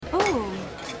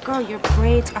Girl, your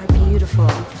braids are beautiful.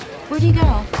 Where do you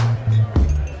go?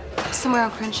 Somewhere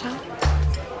on Crenshaw.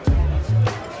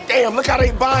 Damn, look how they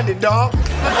bonded, dog.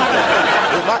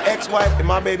 If my ex-wife and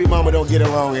my baby mama don't get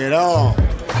along at all,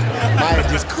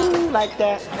 Maya's just cool like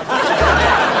that.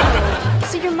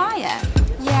 So you're Maya?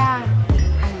 Yeah,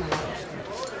 I'm Maya.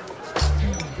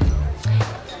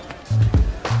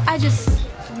 I just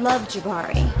love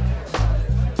Jabari.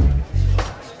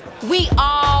 We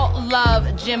all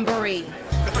love Jamboree.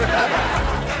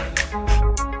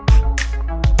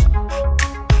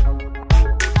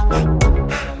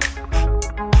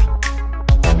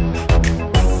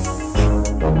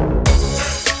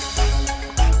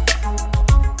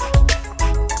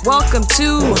 Welcome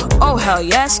to Oh Hell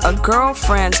Yes, a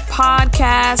Girlfriend's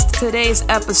podcast. Today's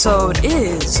episode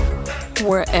is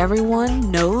Where Everyone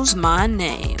Knows My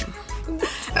Name.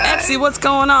 Etsy, what's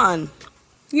going on?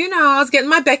 You know, I was getting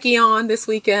my Becky on this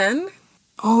weekend.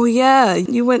 Oh yeah,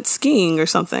 you went skiing or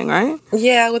something, right?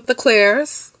 Yeah, with the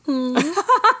Claires.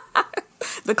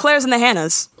 The Claires and the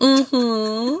Hannahs.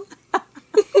 Mm-hmm.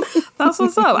 That's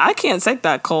what's up. I can't take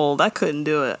that cold. I couldn't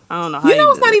do it. I don't know how you know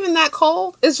it's not even that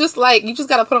cold. It's just like, you just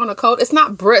got to put on a coat. It's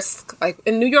not brisk. Like,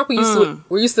 in New York,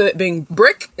 we're used to it being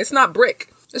brick. It's not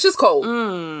brick. It's just cold.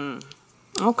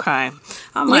 Okay.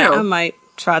 I might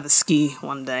try the ski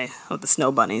one day with the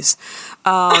snow bunnies.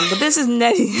 But this is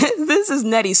Nettie. This is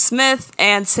Nettie Smith,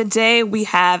 and today we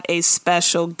have a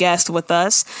special guest with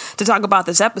us to talk about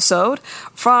this episode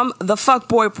from the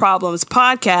Fuckboy Problems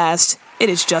podcast. It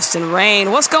is Justin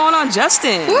Rain. What's going on,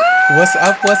 Justin? Woo! What's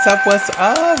up? What's up? What's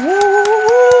up? Woo, woo,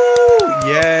 woo.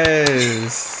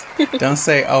 Yes. Don't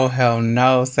say, oh, hell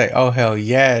no. Say, oh, hell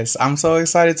yes. I'm so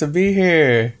excited to be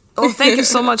here. Well, thank you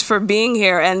so much for being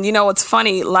here. And you know what's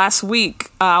funny? Last week,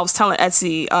 I was telling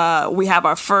Etsy, we have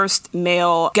our first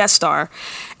male guest star,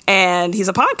 and he's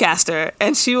a podcaster.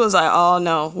 And she was like, oh,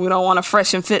 no, we don't want a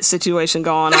fresh and fit situation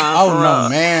going on. Oh, no,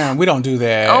 man. We don't do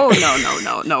that.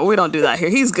 Oh, no. We don't do that here.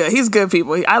 He's good. He's good,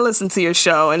 people. I listen to your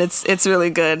show, and it's really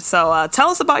good. So tell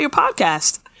us about your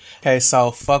podcast. Okay, so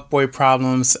Fuckboy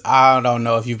Problems, I don't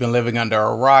know if you've been living under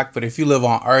a rock, but if you live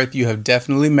on Earth, you have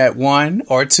definitely met one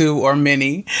or two or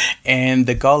many. And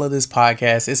the goal of this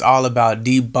podcast is all about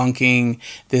debunking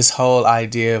this whole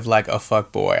idea of like a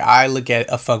fuckboy. I look at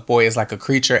a fuckboy as like a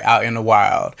creature out in the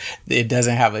wild. It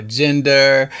doesn't have a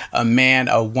gender, a man,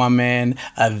 a woman,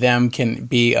 a them can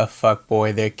be a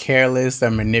fuckboy. They're careless,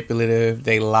 they're manipulative,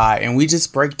 they lie. And we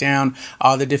just break down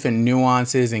all the different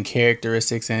nuances and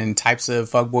characteristics and types of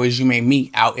fuckboys you may meet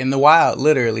out in the wild,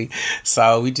 literally.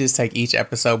 So we just take each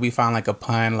episode, we find like a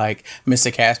pun, like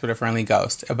Mr. Casper the Friendly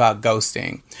Ghost, about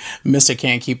ghosting. Mr.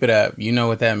 Can't Keep It Up, you know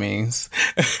what that means.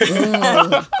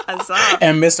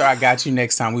 And Mr. I Got You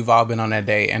Next Time. We've all been on that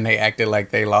date and they acted like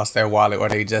they lost their wallet or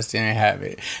they just didn't have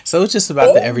it. So it's just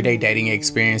about the everyday dating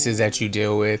experiences that you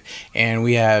deal with. And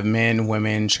we have men,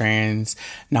 women, trans,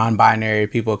 non-binary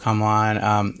people come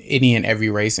on, any and every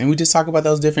race, and we just talk about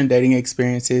those different dating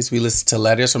experiences. We listen to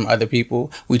letters from other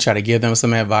people. We try to give them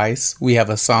some advice. We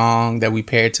have a song that we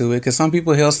pair to it because some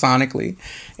people heal sonically,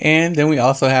 and then we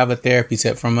also have a therapy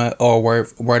tip from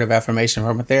word of affirmation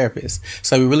from a therapist.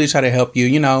 So we really try to help you,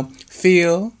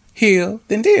 feel, heal,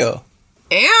 then deal.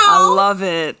 Ew. I love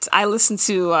it. I listened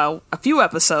to a few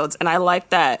episodes, and I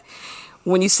like that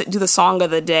when you do the song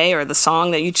of the day or the song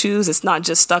that you choose, it's not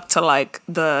just stuck to like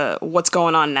the what's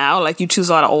going on now. Like you choose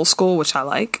a lot of old school, which I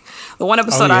like. The one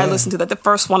episode I listened to, the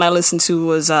first one I listened to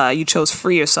was you chose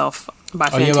Free Yourself by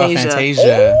Fantasia. Yeah, by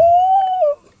Fantasia.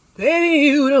 Baby,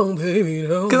 you don't, baby,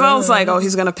 don't. Because I was like, oh,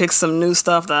 he's going to pick some new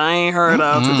stuff that I ain't heard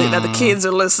of that the kids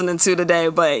are listening to today.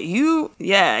 But you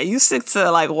stick to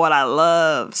like what I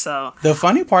love. So the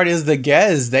funny part is the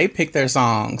guests, they pick their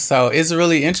songs. So it's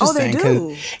really interesting. Oh,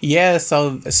 they do? Yeah,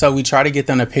 so we try to get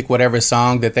them to pick whatever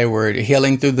song that they were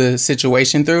healing through the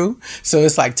situation through. So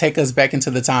it's like take us back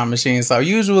into the time machine. So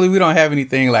usually we don't have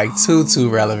anything like too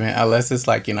relevant unless it's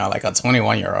like, like a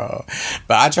 21-year-old.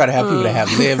 But I try to have people that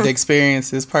have lived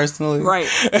experiences personally. Right.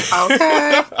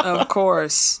 Okay. Of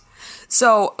course.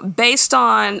 So, based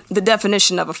on the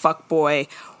definition of a fuckboy,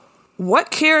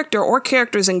 what character or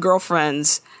characters in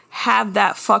Girlfriends have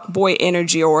that fuckboy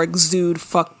energy or exude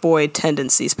fuckboy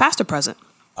tendencies, past or present?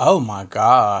 Oh my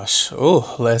gosh.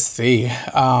 Oh, let's see.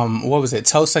 What was it?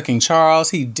 Toe-sucking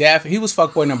Charles. He was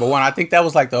fuckboy number one. I think that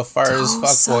was like the first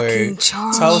fuckboy.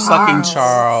 Toe-sucking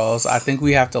Charles. I think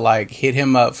we have to like hit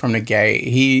him up from the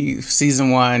gate. Season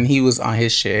one, he was on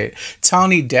his shit.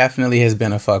 Tony definitely has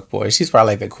been a fuckboy. She's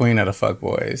probably like the queen of the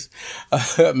fuckboys.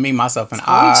 Me, myself, and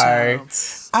I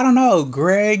don't know.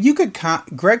 Greg,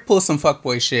 Greg pulled some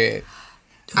fuckboy shit.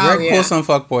 Greg pulled some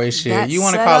fuckboy shit. You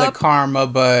want to call it karma,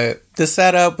 but the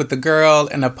setup with the girl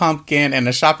and a pumpkin and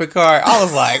a shopping cart, I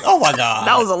was like, oh my God.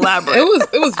 That was elaborate.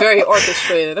 It was very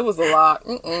orchestrated. It was a lot.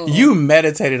 You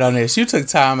meditated on this. You took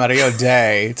time out of your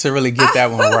day to really get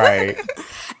that one right.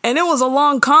 And it was a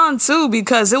long con, too,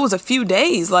 because it was a few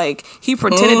days. Like, he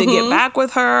pretended to get back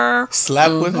with her.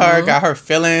 Slept with her, got her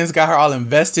feelings, got her all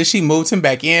invested. She moved him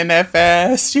back in that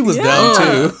fast. She was dumb,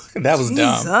 too. That was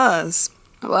dumb. Jesus.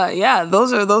 But yeah,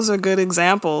 those are good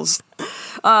examples.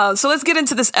 So let's get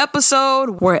into this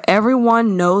episode where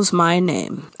everyone knows my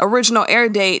name. Original air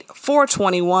date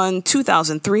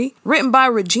 4/21/2003. Written by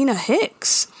Regina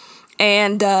Hicks.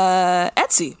 And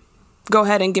Etsy, go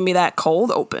ahead and give me that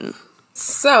cold open.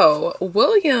 So,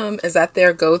 William is at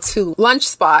their go-to lunch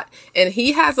spot, and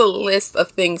he has a list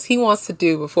of things he wants to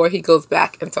do before he goes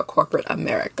back into corporate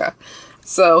America.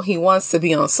 So, he wants to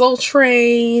be on Soul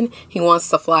Train, he wants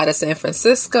to fly to San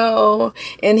Francisco,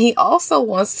 and he also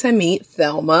wants to meet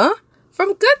Thelma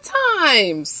from Good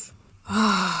Times.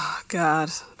 Oh, God.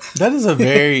 That is a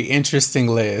very interesting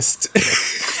list.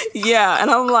 Yeah, and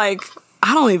I'm like,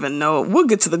 I don't even know. We'll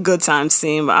get to the Good Times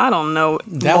scene, but I don't know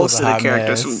most of the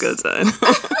characters from Good Times.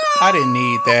 I didn't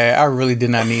need that. I really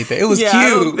did not need that. It was cute. I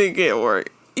don't think it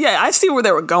worked. Yeah, I see where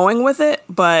they were going with it,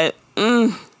 but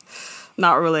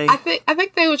not really. I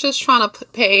think they were just trying to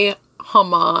pay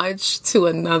homage to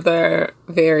another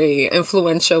very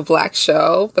influential Black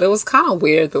show, but it was kind of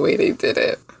weird the way they did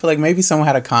it. I feel like maybe someone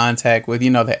had a contact with,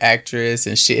 the actress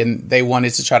and shit, and they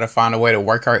wanted to try to find a way to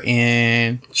work her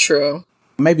in. True.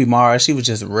 Maybe Mara, she was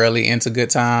just really into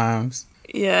Good Times.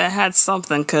 Yeah, it had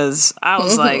something, because I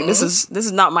was like, this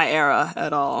is not my era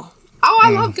at all. Oh,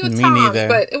 I love Good Times, neither.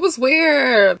 But it was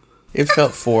weird. It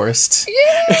felt forced.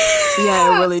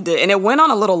 Yeah, it really did. And it went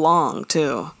on a little long,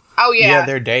 too. Oh, yeah. Yeah,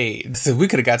 their date. So we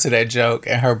could have got to that joke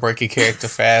and her breaking character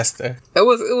faster. It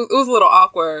was a little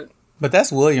awkward. But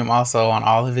that's William also on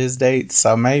all of his dates,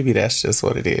 so maybe that's just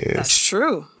what it is. That's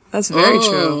true. That's very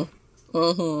true.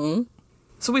 Mm-hmm.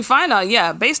 So we find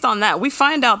out, based on that, we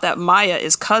find out that Maya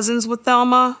is cousins with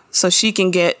Thelma, so she can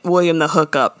get William the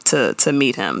hookup to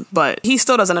meet him. But he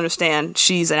still doesn't understand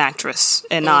she's an actress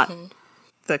and not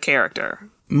the character.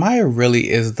 Maya really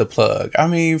is the plug. I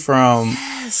mean, from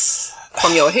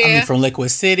your hair. From Liquid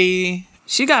City.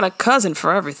 She got a cousin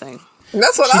for everything.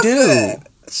 That's what I said.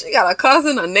 She got a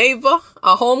cousin, a neighbor,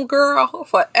 a homegirl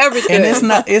for everything.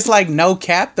 And it's like no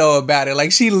cap though about it.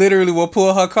 Like she literally will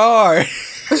pull her card.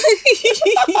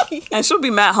 And she'll be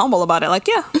mad humble about it. Like,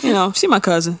 yeah, she my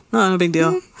cousin. No big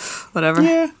deal. Whatever.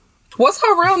 Yeah. What's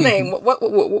her real name?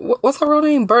 What's her real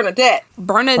name? Bernadette.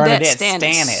 Bernadette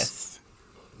Stannis.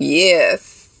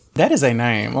 Yes. That is a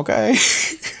name, okay?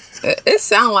 It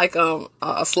sounds like a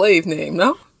slave name,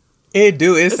 no? It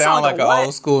do. It sounds like an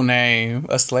old school name.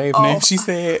 A slave name, she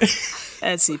said.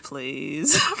 Etsy,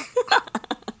 please.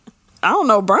 I don't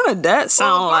know. Bernadette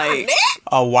sound like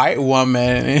a white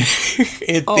woman in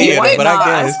theater, but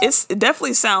I guess it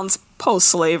definitely sounds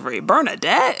post-slavery.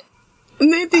 Bernadette?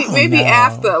 Maybe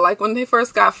after, like when they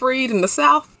first got freed in the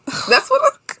South. That's what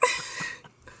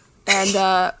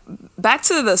And back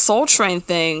to the Soul Train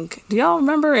thing. Do y'all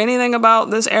remember anything about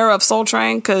this era of Soul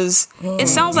Train? Because it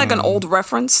sounds like an old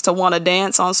reference to Want to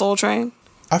Dance on Soul Train.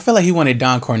 I feel like he wanted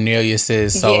Don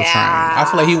Cornelius's Soul Train. I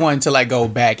feel like he wanted to go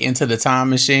back into the time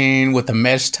machine with the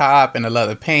mesh top and the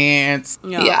leather pants.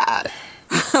 Yeah.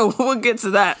 We'll get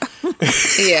to that.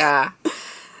 Yeah.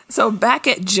 So back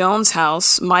at Joan's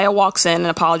house, Maya walks in and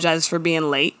apologizes for being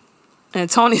late. And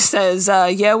Tony says,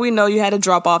 yeah, we know you had to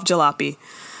drop off jalopy.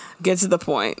 Get to the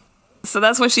point. So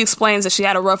that's when she explains that she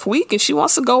had a rough week and she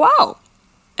wants to go out.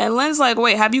 And Lynn's like,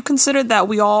 wait, have you considered that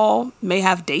we all may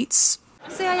have dates?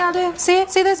 See how y'all do? See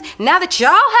this? Now that y'all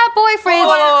have boyfriends...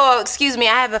 Oh, excuse me,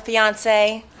 I have a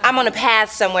fiancé. I'm on a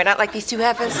path somewhere, not like these two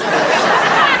heifers.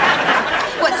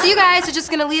 What, so you guys are just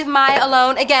gonna leave Maya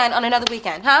alone again on another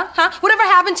weekend, huh? Whatever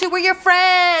happened to we're your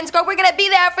friends? Girl, we're gonna be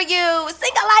there for you.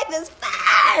 Single life is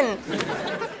fun.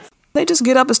 They just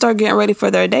get up and start getting ready for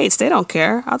their dates. They don't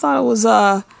care. I thought it was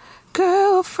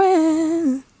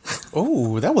girlfriend.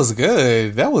 Oh, that was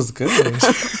good. That was good.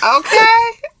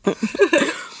 Okay.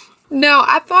 No,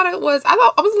 I was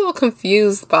a little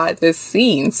confused by this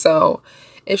scene. So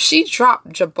if she dropped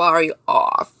Jabari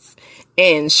off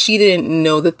and she didn't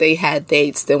know that they had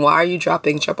dates, then why are you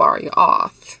dropping Jabari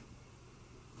off?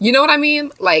 You know what I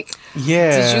mean? Like,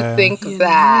 yeah. Did you think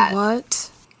that? You know what?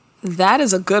 That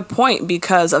is a good point,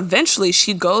 because eventually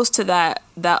she goes to that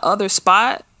other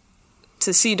spot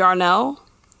to see Darnell.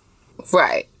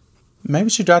 Right. Maybe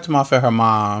she dropped him off at her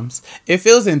mom's. It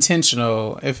feels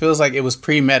intentional. It feels like it was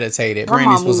premeditated. Her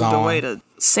Brandy's mom was moved on. away to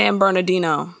San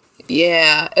Bernardino.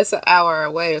 Yeah, it's an hour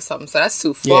away or something, so that's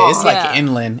too far. Yeah, it's like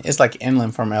inland. It's like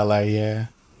inland from LA, yeah.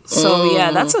 So,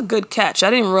 yeah, that's a good catch. I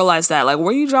didn't realize that. Like,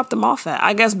 where you dropped them off at?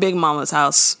 I guess Big Mama's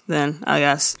house, then, I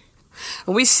guess.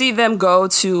 We see them go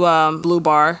to Blue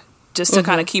Bar just to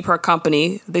kind of keep her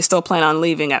company. They still plan on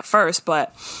leaving at first,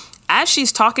 but as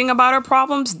she's talking about her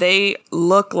problems, they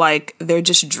look like they're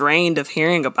just drained of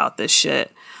hearing about this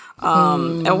shit.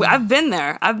 And I've been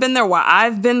there. I've been there where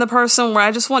I've been the person where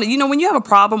I just want to, when you have a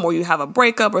problem or you have a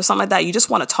breakup or something like that, you just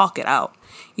want to talk it out.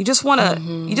 You just want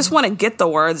to get the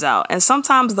words out. And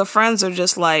sometimes the friends are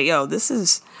just like, yo,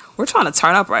 we're trying to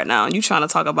turn up right now. And you trying to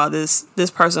talk about this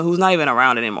person who's not even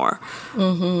around anymore.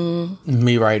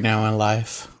 Me right now in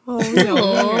life.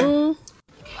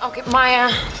 Okay,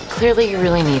 Maya, clearly you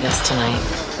really need us tonight.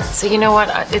 So you know what?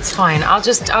 It's fine. I'll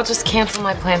just cancel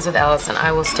my plans with Alice and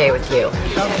I will stay with you.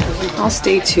 I'll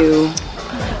stay too.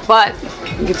 But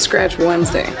we could scratch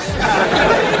Wednesday.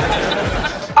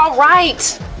 All right.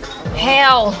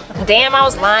 Hell. Damn, I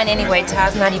was lying anyway.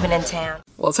 Todd's not even in town.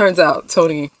 Well, it turns out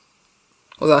Tony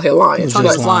was out here lying. She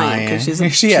was lying.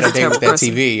 She had a date with that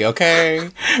TV, okay?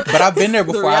 But I've been there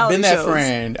before. I've been that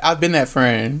friend. I've been that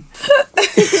friend.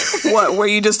 What, where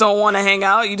you just don't want to hang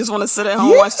out? You just want to sit at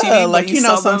home and watch TV? Like,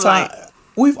 sometimes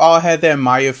we've all had that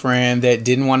Maya friend that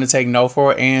didn't want to take no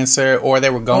for an answer, or they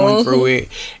were going through it.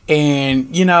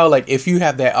 And, like, if you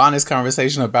have that honest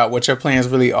conversation about what your plans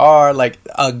really are, like,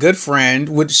 a good friend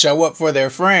would show up for their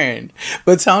friend.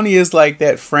 But Tony is like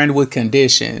that friend with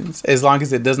conditions, as long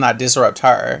as it does not disrupt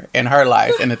her and her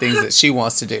life and the things that she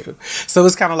wants to do. So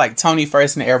it's kind of like Tony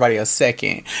first and everybody else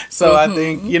second. So I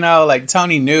think, like,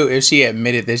 Tony knew if she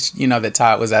admitted that, that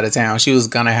Todd was out of town, she was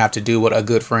going to have to do what a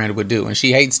good friend would do. And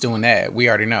she hates doing that. We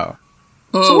already know.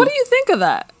 So what do you think of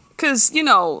that? Because,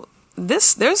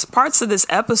 there's parts of this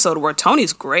episode where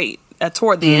Tony's great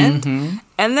toward the end.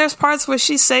 And there's parts where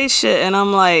she says shit and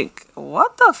I'm like,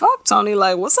 what the fuck, Tony?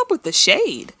 Like, what's up with the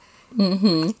shade? What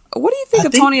do you think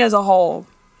of Tony as a whole,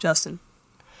 Justin?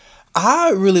 I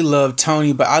really love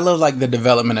Tony, but I love like the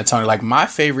development of Tony. Like my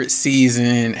favorite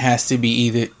season has to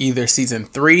be either season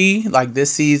 3, like this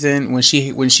season when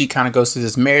she kind of goes through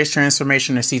this marriage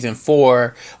transformation, or season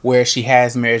 4 where she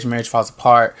has marriage falls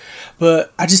apart.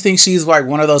 But I just think she's like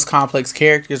one of those complex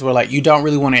characters where like you don't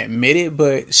really want to admit it,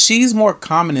 but she's more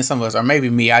common than some of us, or maybe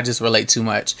me. I just relate too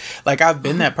much. Like I've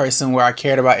been that person where I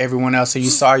cared about everyone else, so you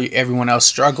saw everyone else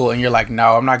struggle, and you're like,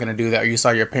 no, I'm not going to do that. Or you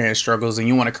saw your parents' struggles, and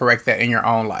you want to correct that in your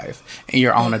own life. In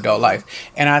your own adult life.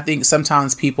 And I think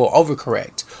sometimes people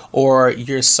overcorrect, or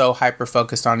you're so hyper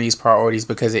focused on these priorities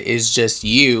because it is just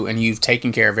you and you've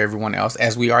taken care of everyone else,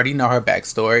 as we already know her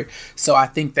backstory. So I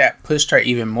think that pushed her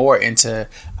even more into,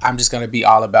 I'm just going to be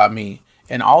all about me.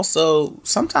 And also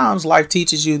sometimes life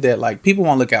teaches you that like people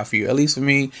won't look out for you. At least for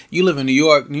me, you live in New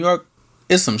York. New York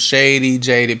is some shady,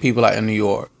 jaded people out in New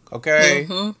York. Okay.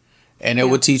 And it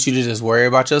would teach you to just worry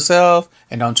about yourself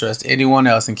and don't trust anyone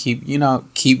else, and keep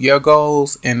your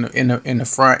goals in the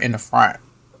front.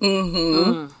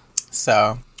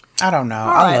 So I don't know. All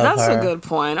right, I love that's her, a good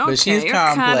point. Okay, but she's you're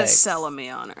kind of complex. selling me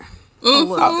on her.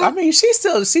 I mean, she's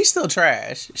still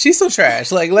trash. She's still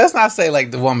trash. Like, let's not say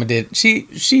like the woman did. She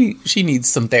needs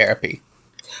some therapy.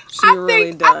 She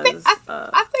really does.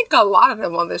 I think a lot of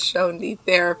them on this show need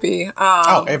therapy.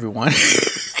 Everyone.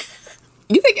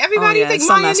 You think everybody? You think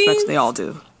some Maya aspects needs? they all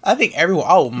do. I think everyone.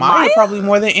 Oh, Maya probably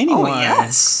more than anyone. Oh,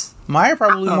 yes. Maya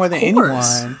probably more than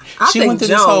anyone. She think went through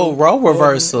this Joan. whole role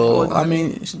reversal. I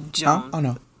mean, Joan. Oh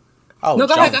no. Oh, No,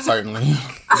 go Joan, ahead. certainly.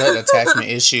 That attachment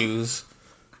issues.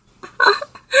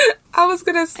 I was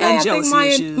gonna say, And I think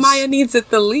jealousy issues. Maya needs it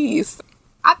the least.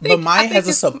 But Maya has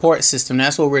a support system.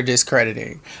 That's what we're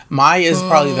discrediting. Maya is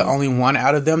probably the only one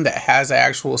out of them that has an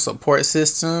actual support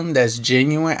system that's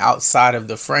genuine outside of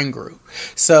the friend group.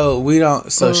 So we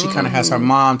don't. So she kind of has her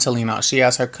mom to lean on. She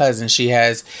has her cousin. She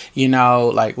has,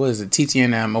 like what is it,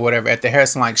 TTNM or whatever at the hair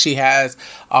salon. Like she has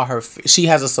all her. She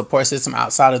has a support system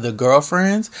outside of the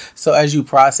girlfriends. So as you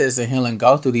process and heal and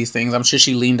go through these things, I'm sure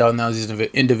she leaned on those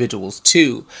individuals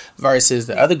too. Versus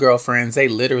the other girlfriends, they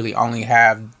literally only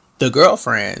have the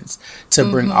girlfriends to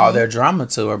bring all their drama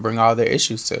to, or bring all their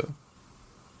issues to.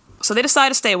 So they decide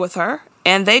to stay with her,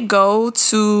 and they go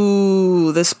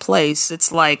to this place.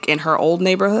 It's like in her old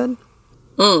neighborhood.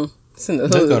 It's in the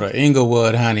hood. They go to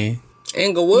Inglewood, honey.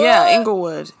 Inglewood. Yeah,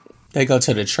 Inglewood. They go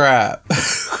to the trap.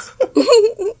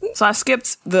 So I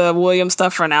skipped the William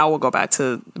stuff for now. We'll go back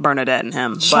to Bernadette and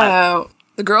him. Child.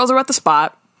 But the girls are at the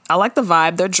spot. I like the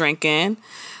vibe. They're drinking.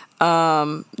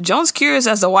 Joan's curious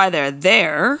as to why they're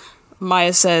there.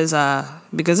 Maya says,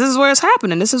 because this is where it's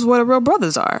happening. This is where the real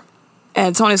brothers are.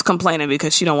 And Tony's complaining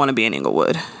because she don't want to be in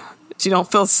Inglewood. She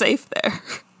don't feel safe there.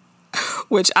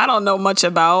 which I don't know much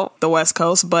about the West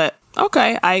Coast, but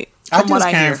okay, I just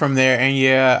came from there, and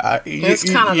it's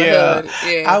kind of the hood.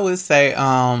 Yeah. I would say,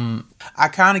 I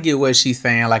kind of get what she's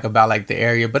saying, like about like the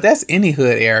area, but that's any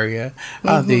hood area.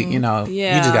 I don't think you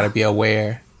just got to be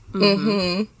aware.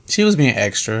 Mm-hmm. She was being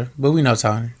extra, but we know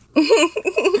Tony.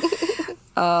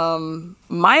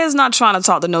 Maya's not trying to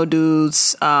talk to no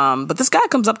dudes, but this guy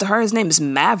comes up to her. His name is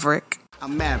Maverick.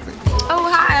 I'm Maverick. Oh,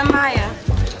 hi, I'm Maya.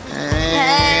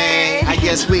 Hey. I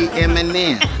guess we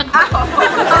Eminem.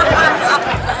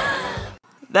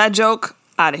 That joke,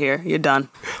 out of here. You're done.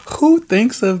 Who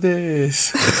thinks of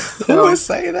this? Who would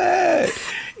say that?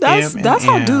 That's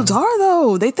how dudes are,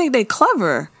 though. They think they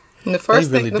clever. And the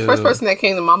first person that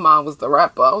came to my mind was the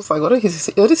rapper. I was like, what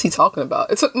is he talking about?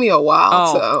 It took me a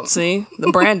while. See?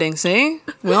 The branding, see?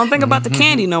 We don't think about the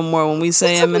candy no more when we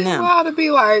say Eminem. It took me a while to be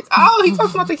like, oh, he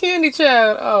talking about the candy,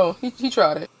 Chad. Oh, he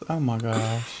tried it. Oh, my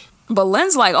gosh. But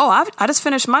Len's like, oh, I just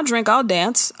finished my drink. I'll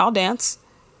dance.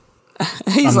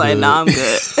 He's like, nah, I'm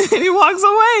good. And he walks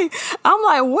away. I'm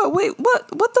like,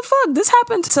 what the fuck? This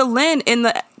happened to Len in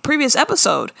the previous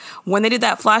episode when they did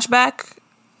that flashback.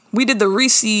 We did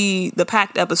the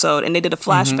Pact episode, and they did a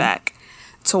flashback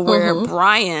to where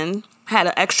Brian had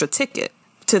an extra ticket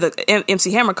to the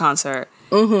MC Hammer concert.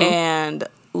 And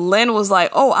Len was like,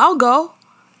 oh, I'll go.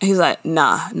 And he's like,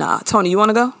 nah. Tony, you want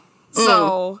to go?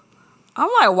 So I'm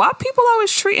like, why people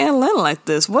always treating Len like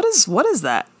this? What is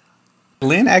that?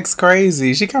 Len acts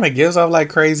crazy. She kind of gives off like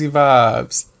crazy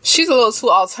vibes. She's a little too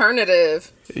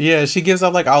alternative. Yeah, she gives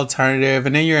off like alternative,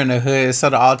 and then you're in the hood, so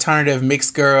the alternative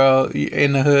mixed girl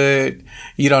in the hood,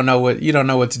 you don't know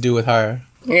what to do with her.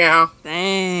 Yeah.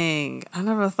 Dang. I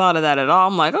never thought of that at all.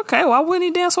 I'm like, okay, why wouldn't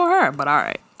he dance with her? But all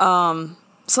right.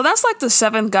 So that's like the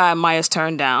seventh guy Maya's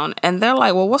turned down, and they're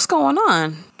like, well, what's going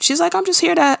on? She's like, I'm just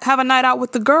here to have a night out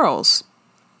with the girls,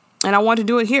 and I want to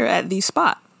do it here at the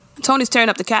spot. Tony's tearing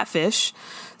up the catfish.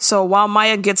 So while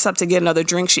Maya gets up to get another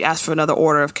drink, she asks for another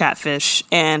order of catfish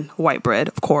and white bread,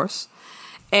 of course.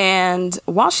 And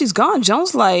while she's gone,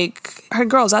 Joan's like, hey,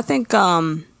 girls, I think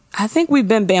we've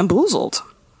been bamboozled.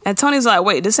 And Tony's like,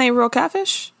 wait, this ain't real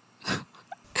catfish?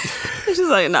 She's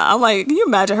like, nah. I'm like, can you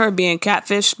imagine her being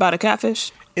catfished by the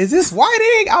catfish? Is this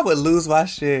whiting? I would lose my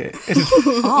shit.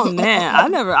 Oh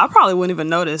man, I probably wouldn't even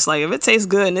notice. Like if it tastes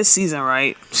good and it's seasoned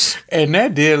right. And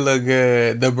that did look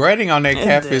good. The breading on that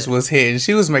catfish was hitting.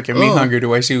 She was making me hungry the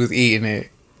way she was eating it.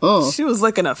 She was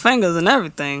licking her fingers and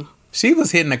everything. She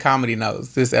was hitting the comedy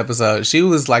notes this episode. She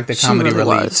was like the comedy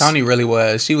relief. Tony really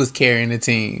was. She was carrying the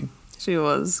team. She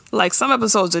was. Like some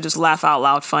episodes are just laugh out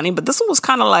loud funny, but this one was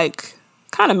kind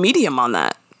of medium on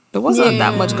that. There wasn't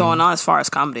that much going on as far as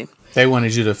comedy. They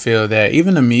wanted you to feel that.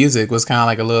 Even the music was kind of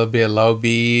like a little bit low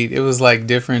beat. It was like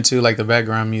different too, like the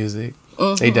background music.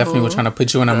 They definitely were trying to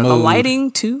put you in a mood. The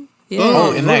lighting too. Yeah.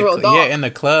 Oh, in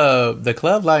the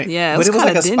club light. Yeah, but it was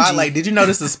like a dingy spotlight. Did you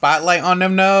notice the spotlight on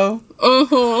them? No.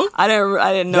 I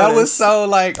didn't know. That was so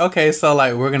like, okay, so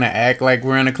like we're gonna act like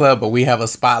we're in a club, but we have a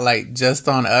spotlight just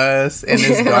on us in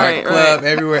this dark club.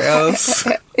 Everywhere else.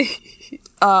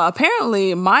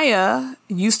 Apparently, Maya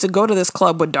used to go to this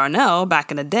club with Darnell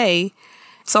back in the day.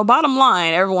 So bottom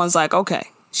line, everyone's like, okay,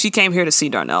 she came here to see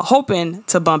Darnell, hoping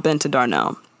to bump into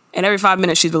Darnell. And every 5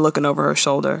 minutes, she's been looking over her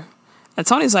shoulder. And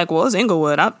Tony's like, well, it's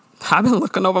Inglewood. I've been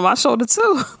looking over my shoulder,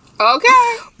 too.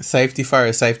 Okay. Safety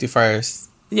first.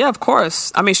 Yeah, of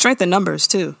course. I mean, strength in numbers,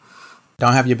 too.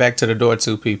 Don't have your back to the door,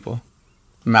 too, people.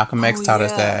 Malcolm X taught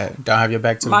us that. Don't have your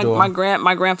back to the door.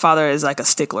 My grandfather is like a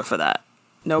stickler for that.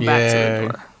 No back to the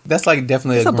door. That's like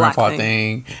definitely a grandpa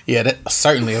thing. Yeah, that's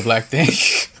certainly a black thing.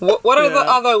 What are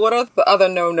the other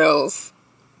no-nos?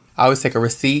 I always take a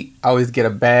receipt. I always get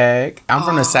a bag. I'm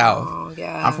from the South.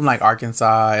 Yeah. I'm from like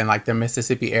Arkansas and like the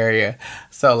Mississippi area.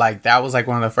 So like that was like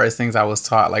one of the first things I was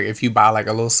taught. Like if you buy like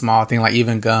a little small thing, like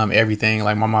even gum, everything,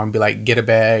 like my mom would be like, get a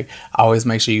bag. I always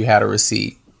make sure you had a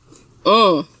receipt.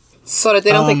 So that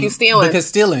they don't think you're stealing. Because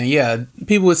stealing, yeah.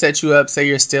 People would set you up, say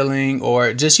you're stealing,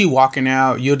 or just you walking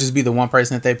out, you'll just be the one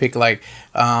person that they pick, like,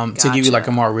 to give you, like,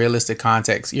 a more realistic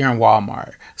context. You're in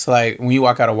Walmart. So, like, when you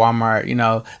walk out of Walmart, you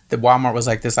know, the Walmart was,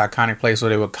 like, this iconic place where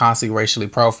they would constantly racially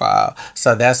profile.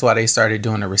 So that's why they started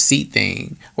doing a receipt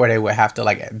thing, where they would have to,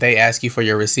 like, they ask you for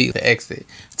your receipt to exit,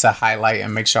 to highlight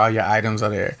and make sure all your items are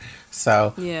there.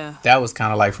 So that was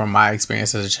kind of, like, from my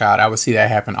experience as a child, I would see that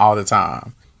happen all the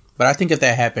time. But I think if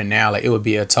that happened now, like it would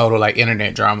be a total like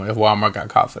internet drama if Walmart got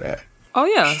caught for that. Oh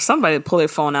yeah, somebody pull their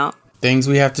phone out. Things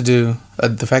we have to do.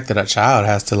 The fact that a child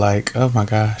has to like, oh my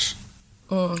gosh.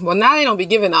 Well, now they don't be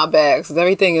giving out bags.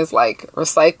 Everything is like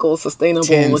recycled,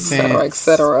 sustainable, etc.,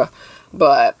 etc.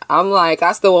 But I'm like,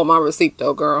 I still want my receipt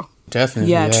though, girl.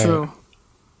 Definitely. Yeah, true.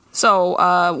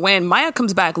 So when Maya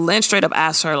comes back, Lynn straight up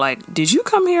asks her, like, did you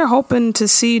come here hoping to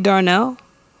see Darnell?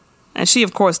 And she,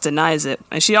 of course, denies it.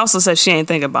 And she also says she ain't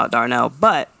thinking about Darnell.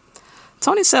 But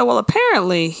Tony said, well,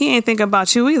 apparently he ain't thinking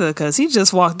about you either because he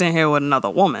just walked in here with another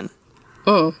woman.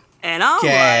 And I'm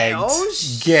Gagged. like, oh,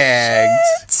 shit.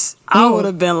 Gagged. I would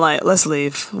have been like, let's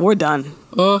leave. We're done.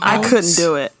 I couldn't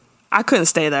do it. I couldn't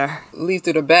stay there. Leave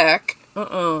through the back.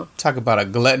 Talk about a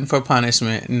glutton for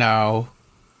punishment. No.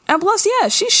 And plus, yeah,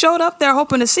 she showed up there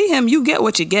hoping to see him. You get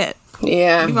what you get.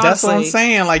 Yeah. That's what I'm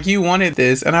saying. Like, you wanted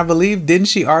this. And I believe, didn't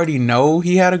she already know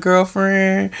he had a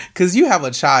girlfriend? Because you have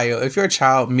a child. If your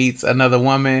child meets another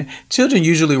woman, children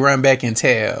usually run back and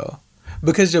tell.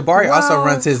 Because Jabari also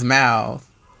runs his mouth.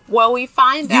 Well, we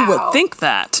find out. You would think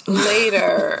that.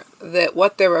 later that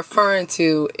what they're referring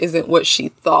to isn't what she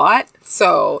thought.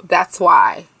 So that's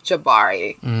why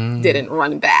Jabari didn't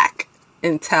run back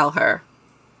and tell her.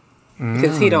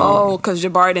 Because he don't. Oh, because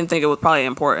Jabari didn't think it was probably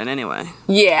important anyway.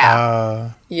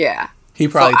 Yeah. Yeah. He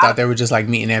probably thought they were just like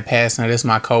meeting and passing. This is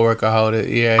my coworker. Hold it.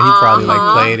 Yeah, he probably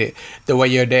like played it the way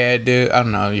your dad did. I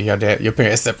don't know. Your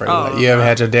parents separated. Like, you ever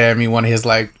had your dad meet one of his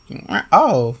like,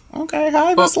 oh, okay,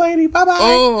 hi, this lady, bye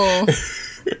bye.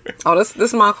 Oh, this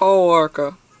is my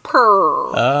coworker.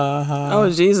 Purr.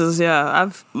 Oh Jesus, yeah.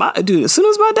 Dude, as soon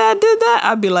as my dad did that,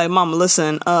 I'd be like, Mama,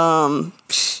 listen,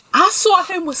 I saw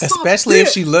him with especially if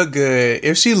she looked good.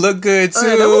 If she looked good too.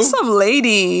 There was some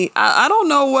lady. I don't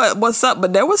know what's up,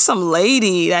 but there was some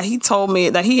lady that he told me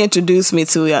that he introduced me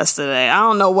to yesterday. I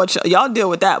don't know what y'all deal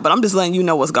with that, but I'm just letting you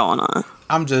know what's going on.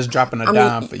 I'm just dropping a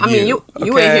dime for you. I mean, you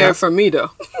ain't hearing from me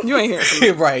though. You ain't hearing from me,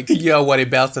 right? You know what? It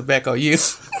bounced back on you.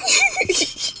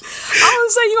 I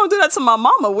would say you gonna do that to my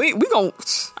mama. We gon'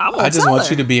 I just want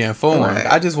you to be informed. Right.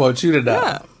 I just want you to know.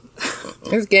 Yeah.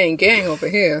 It's gang over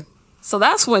here. So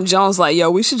that's when Joan's like, yo,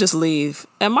 we should just leave.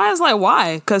 And Maya's like,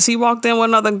 why? Because he walked in with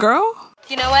another girl?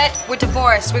 You know what? We're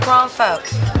divorced. We're grown folk.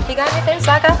 He got his,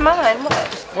 I got mine. What?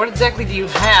 What exactly do you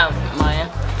have, Maya?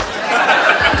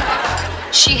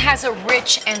 She has a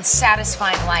rich and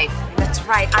satisfying life. That's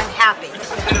right. I'm happy.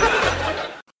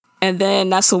 And then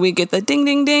that's when we get the ding,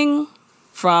 ding, ding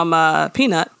from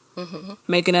Peanut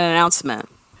making an announcement.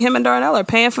 Him and Darnell are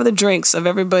paying for the drinks of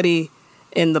everybody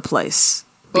in the place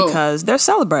because they're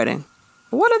celebrating.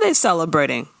 What are they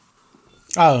celebrating?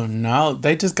 Oh no,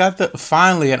 they just got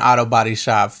finally an auto body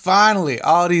shop. Finally,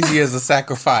 all these years of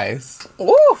sacrifice.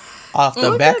 Off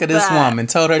the back of this woman.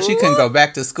 Told her she couldn't go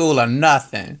back to school or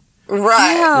nothing.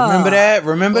 Right. Yeah.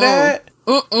 Remember that?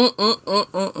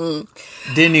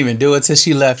 Didn't even do it till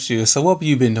she left you. So what have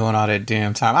you been doing all that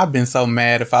damn time? I've been so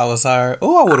mad if I was her.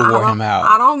 Oh, I would have wore him out.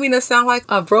 I don't mean to sound like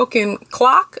a broken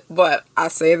clock, but I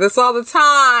say this all the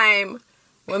time.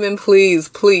 Women, please,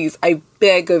 I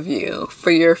beg of you,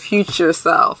 for your future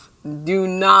self, do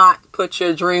not put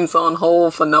your dreams on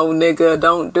hold for no nigga.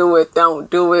 Don't do it,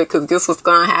 because guess what's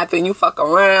gonna happen? You fuck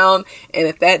around, and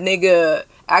if that nigga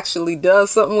actually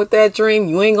does something with that dream,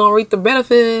 you ain't gonna reap the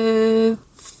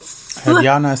benefits. Have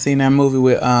y'all not seen that movie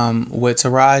with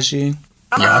Taraji?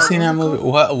 Y'all seen that movie?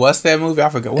 What's that movie? I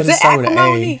forgot. What is it? Start with an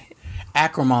A.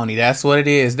 Acrimony. That's what it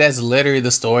is. That's literally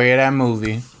the story of that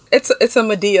movie. It's a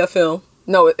Madea film.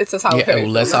 No, it's a Tyler Perry.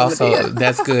 Well, let's also.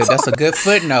 That's good. That's a good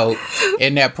footnote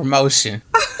in that promotion.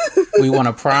 We want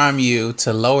to prime you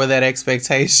to lower that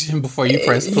expectation before you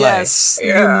press play. Yes,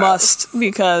 you must,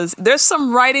 because there's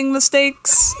some writing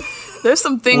mistakes. There's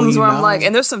some things where I'm like,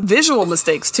 and there's some visual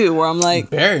mistakes too, where I'm like,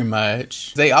 very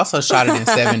much. They also shot it in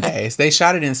 7 days. They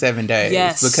shot it in 7 days,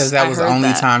 yes, because that was the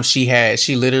only time she had.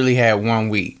 She literally had 1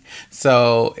 week,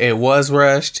 so it was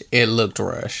rushed. It looked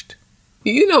rushed.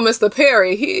 You know, Mr.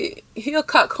 Perry, he'll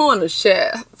cut corners,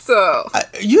 chat. So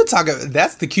you talking?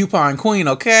 That's the coupon queen,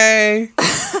 okay?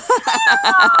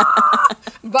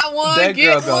 Buy one,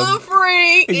 get one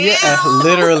free. Yeah,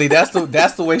 literally. That's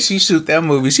the way she shoot that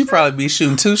movie. She probably be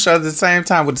shooting 2 shows at the same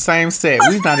time with the same set.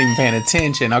 We're not even paying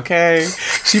attention, okay?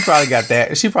 She probably got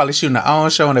that. She probably shooting her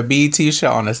own show and a BET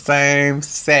show on the same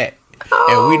set.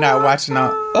 And we not watching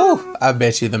on. Oh, I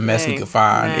bet you the mess we could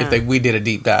find if we did a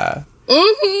deep dive.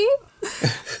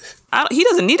 He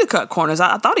doesn't need to cut corners.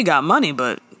 I thought he got money,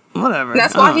 but whatever.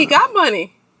 That's why he got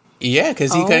money. Yeah,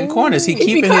 because he cutting corners. He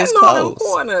keeping his clothes.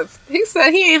 Corners. He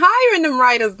said he ain't hiring them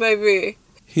writers, baby.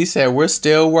 He said we're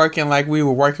still working like we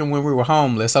were working when we were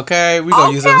homeless. Okay, we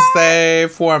gonna use them same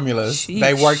formulas. Sheesh.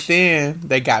 They worked in.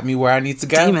 They got me where I need to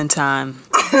go. Demon time.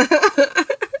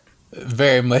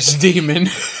 Very much demon.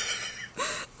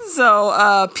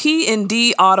 So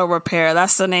P&D Auto Repair.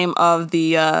 That's the name of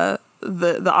the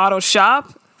auto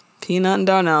shop. Peanut and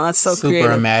Darnell. That's so creative.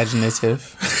 Super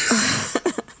imaginative.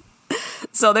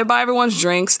 So they buy everyone's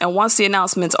drinks, and once the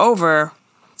announcement's over,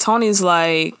 Tony's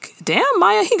like, damn,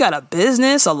 Maya, he got a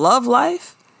business, a love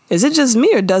life. Is it just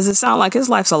me, or does it sound like his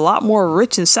life's a lot more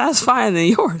rich and satisfying than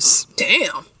yours?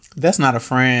 Damn. That's not a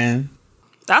friend.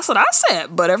 That's what I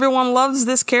said, but everyone loves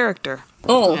this character.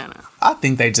 Oh. I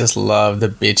think they just love the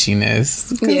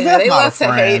bitchiness. Yeah, that's they not love a to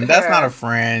friend. hate her. That's not a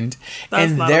friend. That's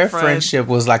and not their a friend. friendship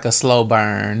was like a slow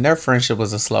burn. Their friendship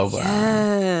was a slow burn.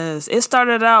 Yes, it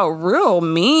started out real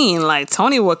mean. Like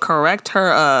Tony would correct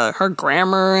her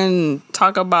grammar and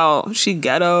talk about she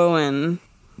ghetto and.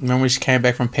 Remember when she came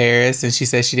back from Paris and she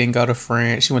said she didn't go to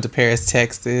France. She went to Paris,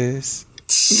 Texas.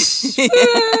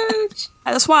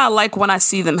 That's why I like when I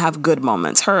see them have good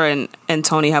moments. Her and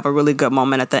Tony have a really good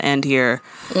moment at the end here.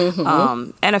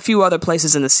 And a few other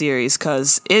places in the series,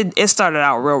 because it started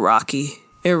out real rocky.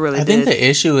 It really did. I think the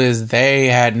issue is they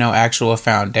had no actual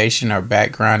foundation or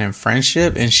background in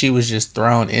friendship, and she was just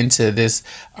thrown into this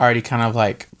already kind of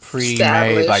like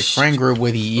pre-made like friend group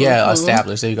with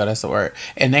established. There you go, that's the word.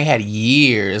 And they had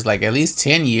years, like at least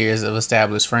 10 years of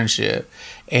established friendship.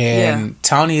 And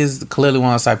Tony is clearly one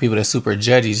of those type of people that's super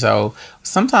judgy. So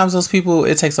sometimes those people,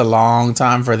 it takes a long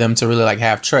time for them to really like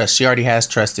have trust. She already has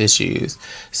trust issues.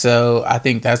 So I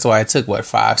think that's why it took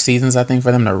 5 seasons, I think,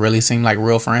 for them to really seem like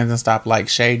real friends and stop like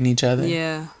shading each other.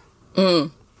 Yeah.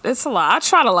 It's a lot. I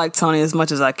try to like Tony as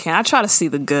much as I can. I try to see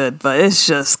the good, but it's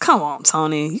just, come on,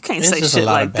 Tony. You can't say shit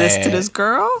like this to this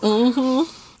girl.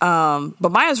 But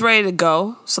Maya's ready to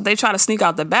go, so they try to sneak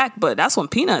out the back, but that's when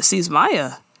Peanut sees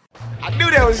Maya. I knew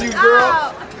that was you, girl.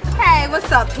 Oh, hey, what's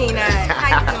up, Peanut?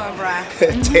 How you doing,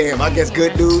 bro? Damn, I guess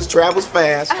good news travels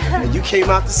fast. And you came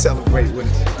out to celebrate with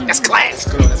us. That's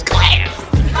class, girl. That's class.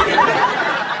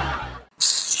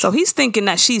 So he's thinking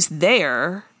that she's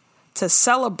there to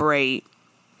celebrate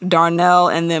Darnell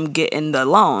and them getting the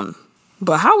loan.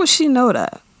 But how would she know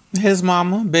that? His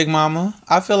mama, Big Mama.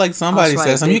 I feel like somebody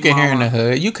said something. You can hear in the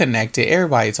hood. You connected.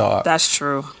 Everybody talk. That's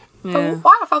true. Yeah.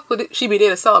 Why the fuck would she be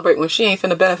there to celebrate when she ain't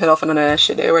finna benefit off of none of that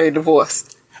shit? They already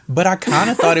divorced. But I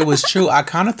kind of thought it was true. I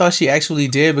kind of thought she actually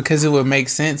did, because it would make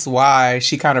sense why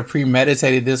she kind of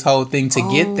premeditated this whole thing to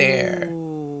get there.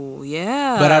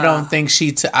 Yeah. But I don't think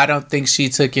she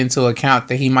took into account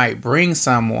that he might bring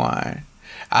someone.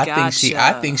 I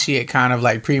think she had kind of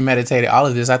like premeditated all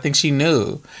of this. I think she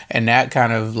knew. And that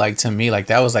kind of like, to me, like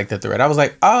that was like the thread. I was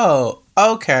like, oh,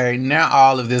 okay, now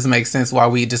all of this makes sense why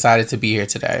we decided to be here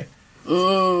today.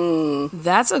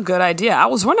 That's a good idea. I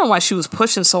was wondering why she was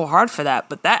pushing so hard for that,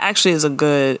 but that actually is a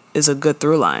good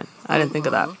through line. I didn't think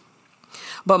of that.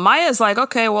 But Maya's like,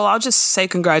 okay, well, I'll just say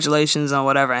congratulations on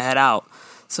whatever and head out.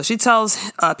 So she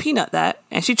tells Peanut that,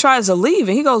 and she tries to leave,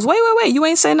 and he goes, wait, you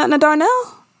ain't saying nothing to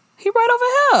Darnell? He right over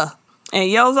here.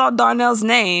 And yells out Darnell's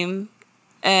name,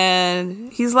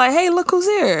 and he's like, hey, look who's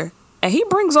here. And he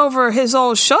brings over his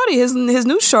old shorty, his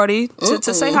new shorty,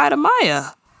 to say hi to Maya.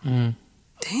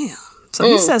 Damn. So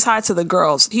he says hi to the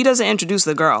girls. He doesn't introduce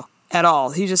the girl at all.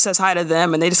 He just says hi to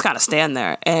them, and they just kind of stand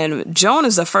there. And Joan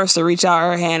is the first to reach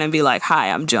out her hand and be like, hi,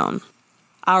 I'm Joan.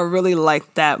 I really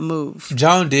like that move.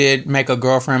 Joan did make a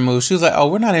girlfriend move. She was like, oh,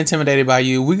 we're not intimidated by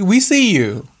you. We see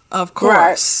you. Of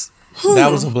course. Right.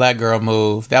 That was a black girl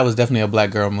move. That was definitely a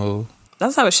black girl move.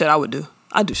 That's the type of shit I would do.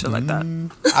 I do shit like that. When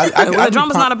the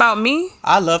drama's not about me,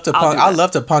 I love to punk. I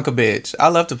love to punk a bitch. I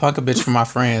love to punk a bitch for my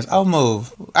friends. I'll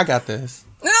move. I got this.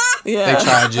 Yeah.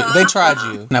 They tried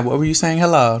you. Now, what were you saying?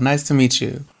 Hello. Nice to meet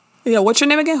you. Yeah, what's your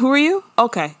name again? Who are you?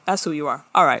 Okay, that's who you are.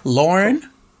 All right. Lauren?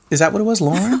 Is that what it was?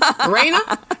 Lauren?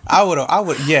 Raina? I would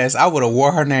have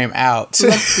wore her name out.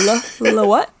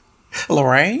 What?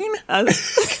 Lorraine?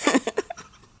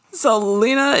 So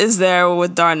Lena is there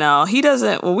with Darnell. We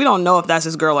don't know if that's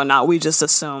his girl or not. We just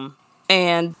assume.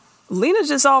 And Lena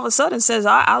just all of a sudden says,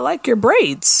 I like your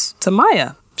braids to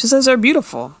Maya. She says they're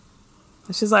beautiful.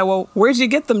 And she's like, well, where'd you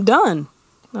get them done?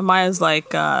 And Maya's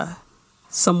like,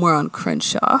 somewhere on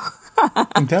Crenshaw.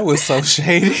 That was so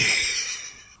shady.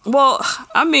 Well,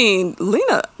 I mean,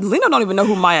 Lena don't even know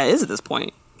who Maya is at this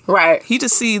point. Right. He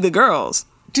just see the girls.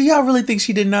 Do y'all really think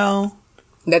she didn't know?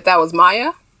 That was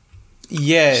Maya?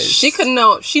 Yes. She could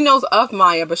know. She knows of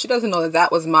Maya, but she doesn't know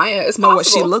that was Maya. It's possible. Know what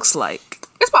she looks like.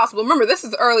 It's possible. Remember, this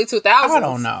is the early 2000s. I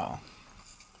don't know.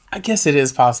 I guess it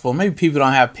is possible. Maybe people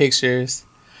don't have pictures.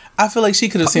 I feel like she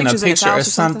could have seen a picture or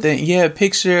something. Yeah, a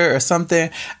picture or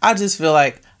something. I just feel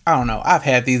like, I don't know. I've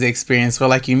had these experiences where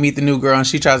like you meet the new girl and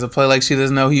she tries to play like she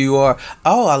doesn't know who you are.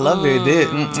 Oh, I love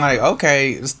it. Like,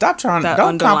 okay, stop trying.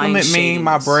 Don't compliment me,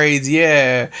 my braids.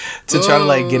 Yeah, to try to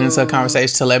like get into a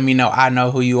conversation to let me know I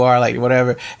know who you are, like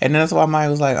whatever. And that's why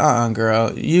Maya was like,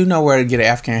 girl, you know where to get an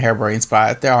African hair braid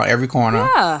spot. They're on every corner.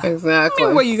 Yeah, exactly. I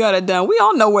mean, where you got it done. We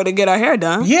all know where to get our hair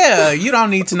done. Yeah, you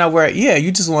don't need to know where. Yeah,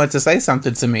 you just wanted to say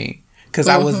something to me. because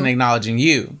I wasn't acknowledging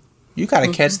you. You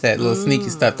gotta catch that little sneaky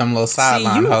stuff, them little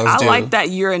sideline hoes do. I like that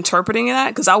you're interpreting that,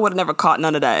 because I would have never caught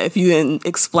none of that if you didn't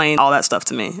explain all that stuff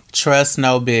to me. Trust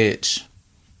no bitch.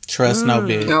 Trust no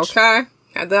bitch. Okay.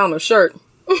 Got that on the shirt.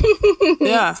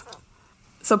 Yeah.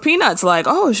 So Peanut's like,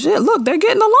 oh shit, look, they're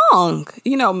getting along.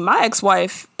 You know, my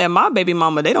ex-wife and my baby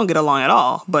mama, they don't get along at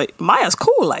all. But Maya's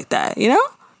cool like that, you know?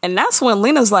 And that's when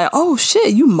Lena's like, oh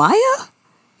shit, you Maya?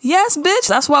 Yes, bitch.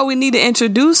 That's why we need to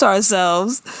introduce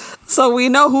ourselves so we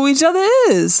know who each other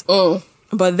is.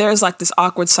 But there's like this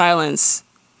awkward silence.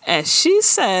 And she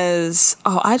says,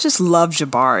 oh, I just love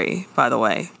Jabari, by the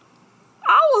way.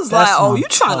 I was like, oh, you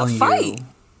trying to fight.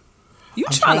 You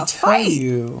trying to fight.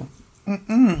 You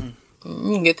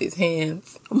can get these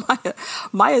hands.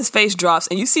 Maya's face drops,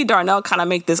 and you see Darnell kind of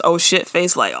make this oh shit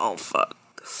face like, oh fuck.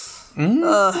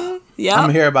 Yeah.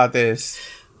 I'm hear about this.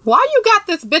 Why you got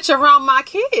this bitch around my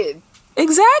kid?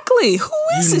 Exactly. Who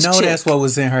is this chick? That's what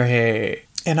was in her head.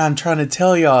 And I'm trying to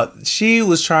tell y'all, she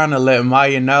was trying to let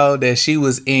Maya know that she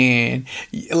was in.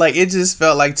 Like, it just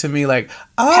felt like to me, like,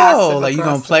 oh, passive like, you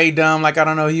gonna play dumb, like, I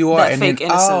don't know who you are. That and fake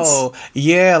then, innocence. oh,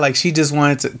 yeah, like, she just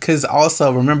wanted to, because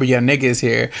also, remember, your nigga is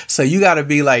here. So you gotta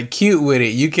be, like, cute with it.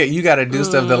 You gotta do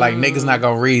stuff that, like, niggas not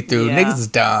gonna read through. Yeah. Niggas is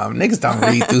dumb. Niggas don't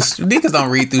read through, niggas don't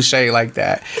read through shade like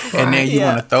that. And then you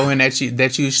wanna throw in that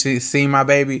you see my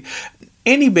baby.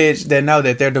 Any bitch that know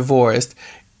that they're divorced,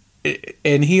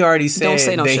 and he already said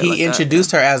that he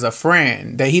introduced her as a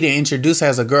friend, that he didn't introduce her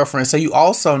as a girlfriend. So you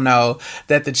also know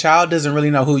that the child doesn't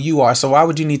really know who you are. So why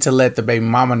would you need to let the baby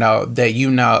mama know that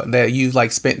you've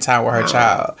like spent time with her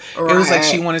child? Right. It was like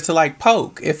she wanted to like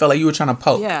poke. It felt like you were trying to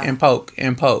poke and poke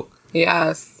and poke.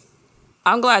 Yes.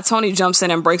 I'm glad Tony jumps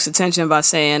in and breaks the tension by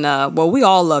saying, well, we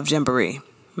all love Jimboree.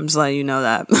 I'm just letting you know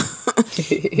that.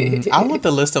 I want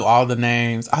the list of all the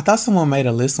names. I thought someone made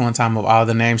a list one time of all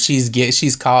the names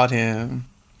she's called him.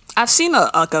 I've seen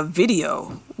a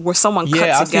video where someone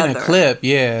cut together. I've seen a clip.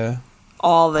 Yeah,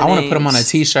 all the names. I want to put them on a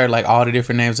T-shirt, like all the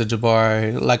different names of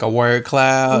Jabari, like a word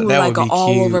cloud. Ooh, that like would be cute.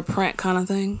 All over print kind of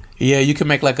thing. Yeah, you could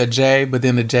make like a J, but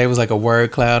then the J was like a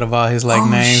word cloud of all his like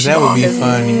names. That would be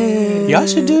funny. Y'all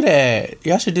should do that.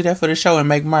 Y'all should do that for the show and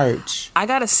make merch. I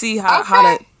gotta see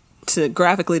how to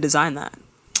graphically design that.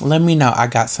 Let me know. I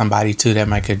got somebody too that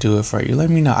might could do it for you. Let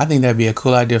me know. I think that'd be a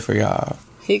cool idea for y'all.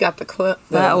 He got the clip.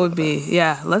 That would be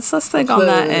Let's think on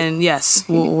that, and yes,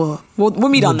 we'll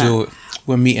meet on that. We'll do it.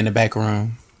 We'll meet in the back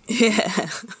room. Yeah.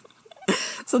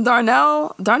 So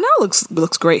Darnell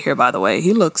looks great here. By the way,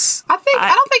 he looks. I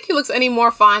don't think he looks any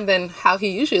more fine than how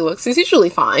he usually looks. He's usually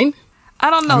fine. I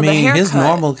don't know. I mean, the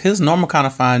haircut. his normal kind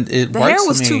of fine. The hair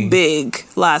was too big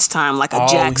last time, like a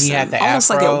Jackson. He had the almost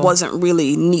afro. like it wasn't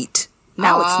really neat.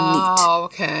 Now it's neat. Oh,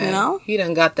 okay. You know, he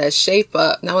done got that shape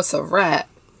up. Now it's a wrap.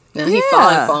 Now he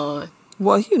fine.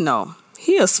 Well, you know,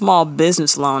 he a small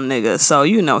business loan nigga, so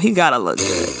you know he gotta look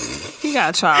good. He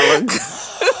gotta try to look good.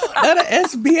 Not an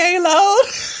SBA loan.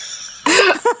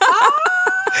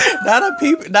 Not a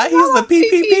P. Not he's the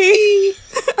PPP.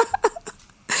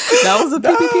 That was the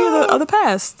PPP of the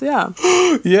past, yeah.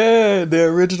 Yeah, the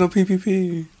original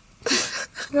PPP.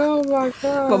 Oh my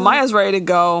god. But Maya's ready to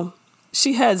go.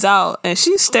 She heads out and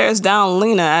she stares down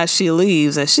Lena as she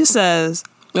leaves, and she says,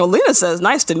 Lena says,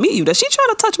 nice to meet you. Does she try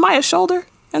to touch Maya's shoulder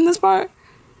in this part?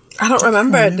 I don't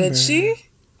remember. Did she?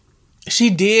 She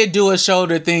did do a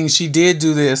shoulder thing. She did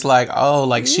do this, like,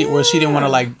 where she didn't want to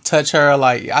like touch her,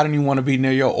 like, I didn't even want to be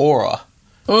near your aura.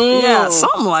 Yeah,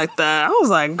 something like that. I was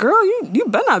like, girl, you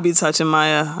better not be touching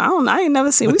Maya. I ain't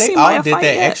never seen. But they all did that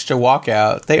extra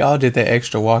walkout. They all did that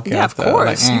extra walkout. Yeah, of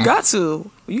course. Like, you got to.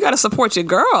 You got to support your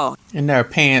girl. In their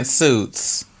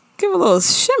pantsuits. Give a little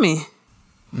shimmy.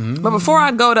 But before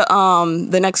I go to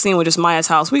the next scene, which is Maya's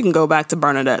house, we can go back to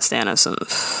Bernadette Stannis and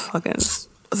fucking.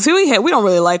 See, we don't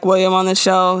really like William on this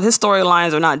show. His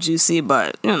storylines are not juicy,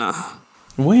 but you know.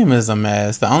 William is a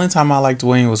mess. The only time I liked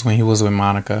William was when he was with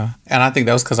Monica. And I think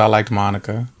that was because I liked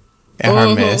Monica and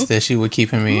her mess that she would keep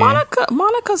him in.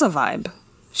 Monica's a vibe.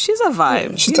 She's a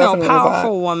vibe. She's a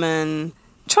powerful woman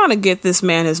trying to get this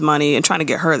man his money and trying to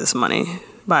get her this money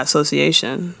by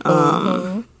association.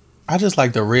 I just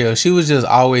like the real. She was just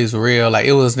always real. Like,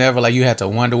 it was never like you had to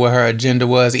wonder what her agenda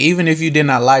was. Even if you did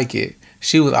not like it,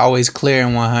 she was always clear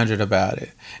and 100 about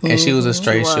it. And she was a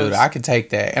straight shooter. I could take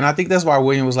that. And I think that's why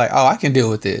William was like, I can deal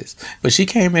with this. But she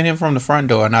came at him from the front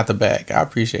door, not the back. I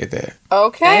appreciate that.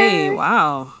 Okay. Hey,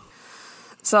 wow.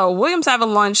 So William's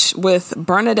having lunch with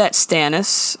Bernadette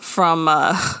Stannis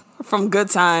from Good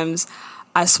Times.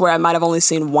 I swear I might have only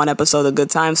seen one episode of Good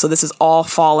Times, so this is all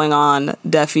falling on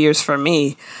deaf ears for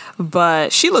me.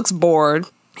 But she looks bored.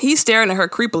 He's staring at her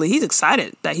creepily. He's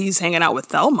excited that he's hanging out with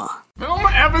Thelma.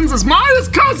 Velma Evans is Maya's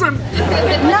cousin.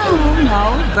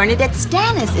 No. Bernadette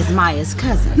Stannis is Maya's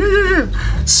cousin.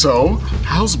 Yeah. So,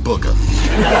 how's Booker?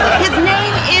 His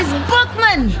name is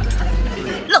Bookman.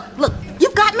 Look,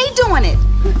 you've got me doing it.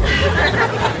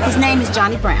 His name is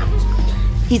Johnny Brown.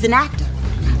 He's an actor,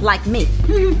 like me.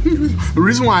 The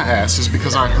reason why I asked is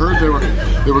because I heard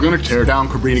they were going to tear down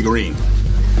Cabrini Green.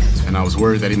 And I was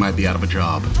worried that he might be out of a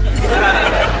job.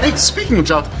 Hey, speaking of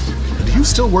job, do you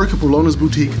still work at Bologna's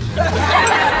boutique?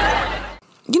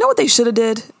 You know what they should have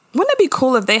did? Wouldn't it be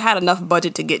cool if they had enough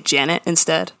budget to get Janet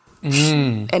instead?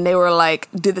 And they were like,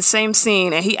 did the same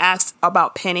scene, and he asked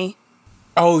about Penny.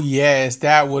 Oh, yes,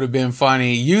 that would have been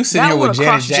funny. You sitting here with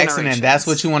Janet Jackson, and that's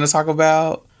what you want to talk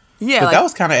about? Yeah. But that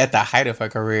was kind of at the height of her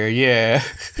career, yeah.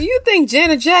 Do you think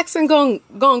Janet Jackson going?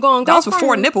 That was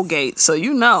before Nipplegate, so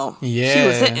you know. Yeah. She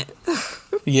was hitting.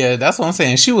 Yeah, that's what I'm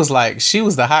saying. She was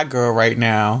the hot girl right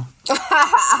now.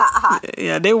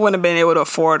 Yeah, they wouldn't have been able to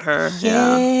afford her.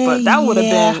 Yeah, but that would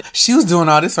have been. She was doing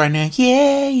all this right now.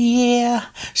 Yeah.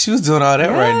 She was doing all that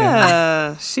right now.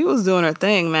 Yeah, she was doing her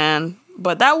thing, man.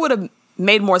 But that would have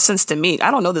made more sense to me.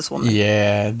 I don't know this woman.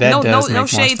 Yeah, that does make no more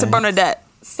shade sense. to Bernadette.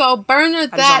 So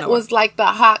Bernadette was like the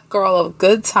hot girl of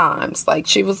Good Times. Like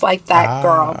she was like that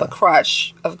girl, the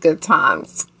crush of Good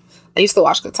Times. I used to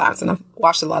watch Good Times, and I've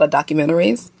watched a lot of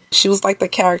documentaries. She was like the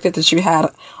character that you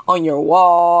had on your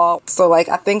wall. So like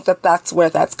I think that's where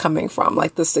that's coming from,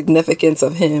 like the significance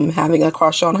of him having a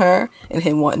crush on her and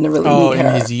him wanting to really meet her.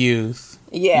 In his youth.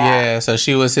 Yeah, so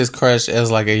she was his crush as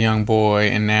like a young boy,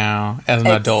 and now as an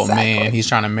adult man, he's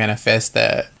trying to manifest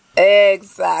that.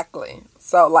 Exactly.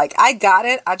 So, like, I got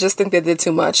it. I just think they did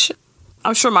too much.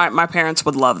 I'm sure my parents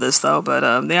would love this, though.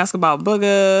 But they ask about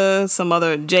Booger, some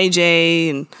other JJ,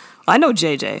 and I know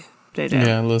JJ.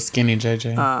 Yeah, a little skinny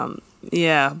JJ.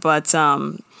 Yeah, but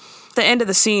the end of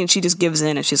the scene, she just gives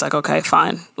in, and she's like, okay,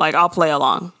 fine. Like, I'll play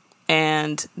along.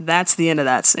 And that's the end of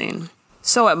that scene.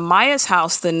 So at Maya's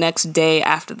house the next day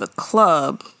after the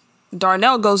club,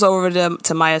 Darnell goes over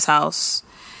to Maya's house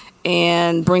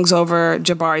and brings over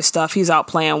Jabari stuff. He's out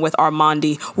playing with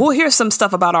Armandi. We'll hear some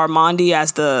stuff about Armandi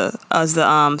as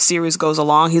the series goes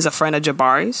along. He's a friend of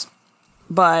Jabari's.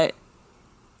 But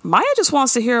Maya just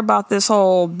wants to hear about this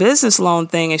whole business loan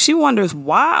thing, and she wonders,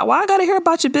 why I gotta hear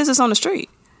about your business on the street?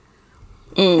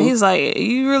 And he's like,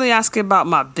 you really asking about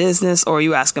my business, or are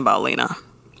you asking about Lena?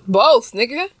 Both,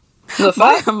 nigga.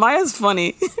 Maya's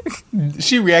funny.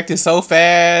 She reacted so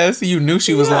fast. You knew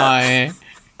she was lying.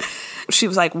 She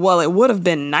was like, well, it would have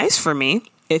been nice for me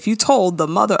if you told the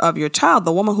mother of your child,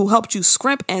 the woman who helped you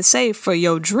scrimp and save for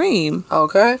your dream,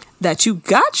 that you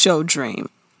got your dream.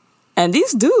 And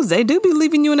these dudes, they do be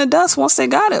leaving you in the dust once they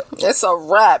got it. It's a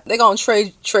wrap. They gonna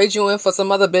trade you in for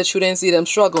some other bitch who didn't see them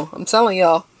struggle. I'm telling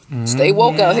y'all. Stay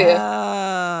woke out here.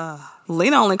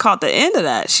 Lena only caught the end of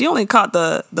that. She only caught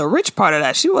the rich part of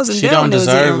that. She wasn't there. She don't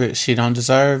deserve it. She don't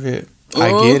deserve it.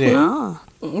 I get it.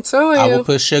 I'm telling you. I will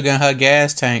put sugar in her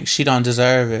gas tank. She don't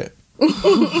deserve it.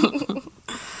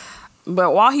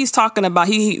 But while he's talking about,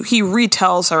 he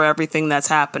retells her everything that's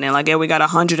happening. Like, yeah, we got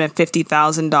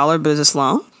 $150,000 business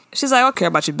loan. She's like, I don't care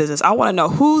about your business. I want to know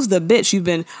who's the bitch you've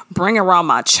been bringing around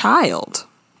my child.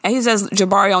 And he says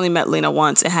Jabari only met Lena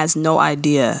once and has no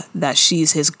idea that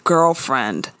she's his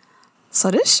girlfriend. So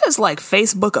this just like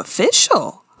Facebook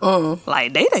official.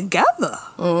 Like, they together.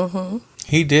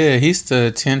 He did. He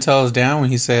stood 10 toes down when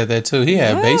he said that, too. He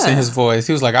had bass in his voice.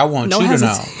 He was like, I want you to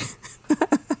know.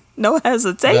 No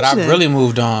hesitation. But I've really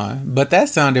moved on. But that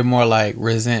sounded more like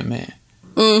resentment.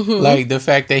 Like, the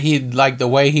fact that he, like, the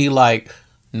way he, like,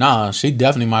 nah, she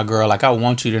definitely my girl. Like, I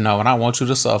want you to know, and I want you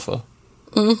to suffer.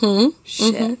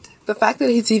 Shit. The fact that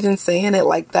he's even saying it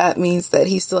like that means that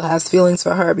he still has feelings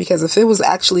for her, because if it was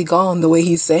actually gone the way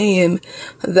he's saying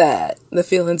that the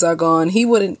feelings are gone, he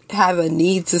wouldn't have a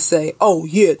need to say, oh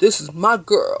yeah, this is my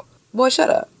girl. Boy, shut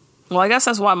up. Well, I guess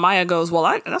that's why Maya goes,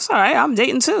 well, that's all right. I'm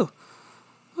dating too.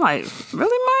 I'm like, really,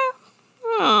 Maya?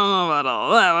 I don't know about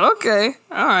all that, but okay.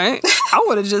 All right. I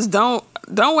would have just done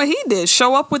what he did.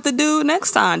 Show up with the dude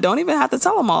next time. Don't even have to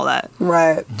tell him all that.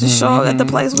 Right. Just show up at the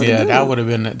place with the dude. Yeah, that would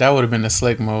have been the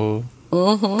slick move.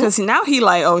 Because now he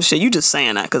like, oh shit, you just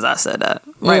saying that because I said that.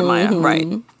 Right, Maya? Right.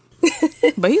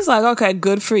 But he's like, okay,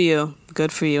 good for you.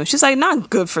 Good for you. And she's like, not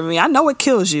good for me. I know it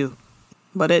kills you.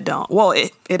 But it don't. Well,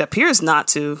 it appears not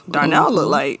to. Darnell look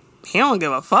like he don't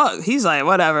give a fuck. He's like,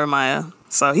 whatever, Maya.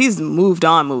 So he's moved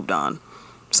on.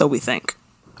 So we think.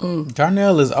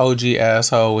 Darnell is OG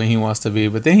asshole when he wants to be,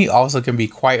 but then he also can be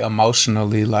quite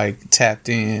emotionally like tapped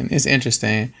in. It's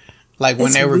interesting. Like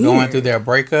when they were going through their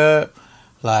breakup,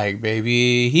 like,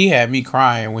 baby, he had me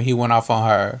crying when he went off on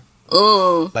her.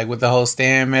 Like with the whole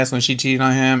Stan mess when she cheated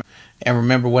on him. And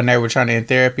remember when they were trying to end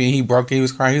therapy and he broke it, he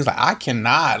was crying. He was like, I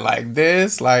cannot like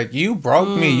this. Like, you broke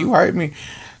me. You hurt me.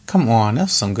 Come on.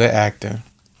 That's some good acting.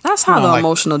 That's how the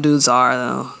emotional dudes are,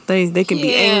 though. They can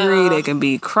be angry. They can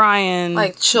be crying.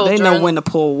 Like children. They know when to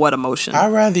pull what emotion.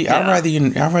 I'd rather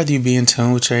you be in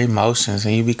tune with your emotions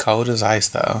and you be cold as ice,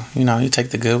 though. You know, you take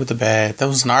the good with the bad.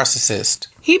 Those narcissists.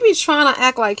 He be trying to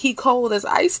act like he cold as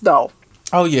ice, though.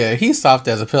 Oh yeah, he's soft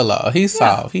as a pillow. He's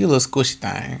soft. He a little squishy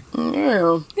thing.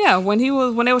 Yeah. Yeah, when they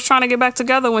was trying to get back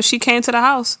together, when she came to the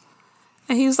house,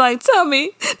 and he was like, "Tell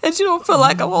me that you don't feel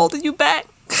like I'm holding you back."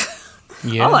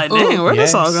 Yeah. I'm like, dang, where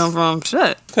this all come from?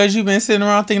 Shit. Because you've been sitting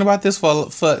around thinking about this for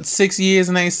 6 years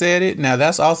and ain't said it. Now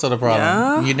that's also the problem.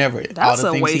 Yeah, You never that's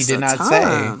all the things he did not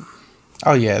say.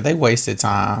 Oh yeah, they wasted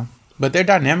time. But their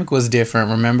dynamic was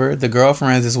different. Remember, the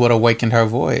girlfriends is what awakened her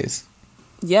voice.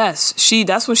 Yes,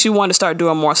 that's when she wanted to start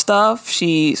doing more stuff.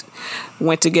 She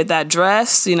went to get that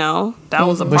dress, that was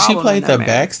a problem. But she played the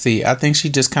backseat. I think she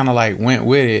just kind of like went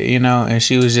with it, and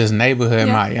she was just neighborhood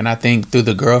Maya. And I think through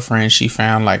the girlfriend, she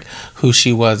found like who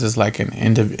she was as like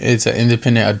it's an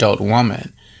independent adult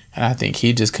woman. And I think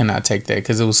he just could not take that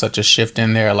because it was such a shift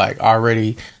in there, like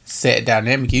already set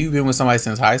dynamic. You've been with somebody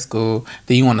since high school,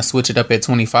 then you want to switch it up at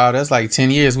 25. That's like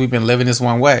 10 years we've been living this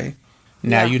one way.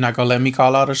 Now you're not going to let me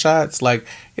call all the shots? Like,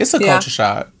 it's a culture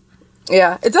shot.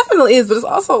 Yeah, it definitely is. But it's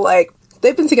also like,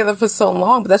 they've been together for so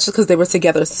long, but that's just because they were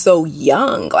together so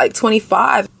young. Like,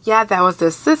 25. Yeah, that was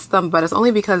their system, but it's only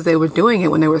because they were doing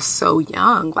it when they were so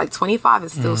young. Like, 25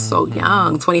 is still so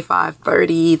young. 25,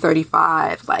 30,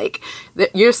 35. Like,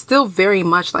 you're still very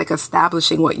much, like,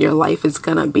 establishing what your life is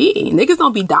going to be. Niggas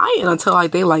don't be dying until,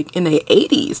 like, they, like, in their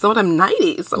 80s. Some of them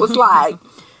 90s. So it's like,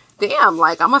 damn,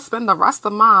 like, I'm going to spend the rest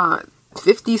of my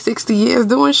 50, 60 years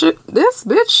doing shit. This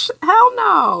bitch, hell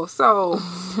no. So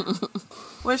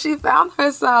when she found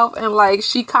herself and like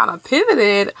she kind of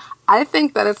pivoted, I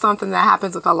think that it's something that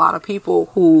happens with a lot of people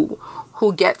who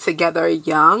get together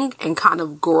young and kind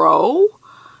of grow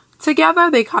together.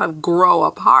 They kind of grow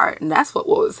apart, and that's what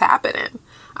was happening.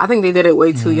 I think they did it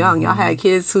way too young. Y'all had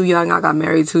kids too young. I got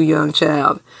married too young,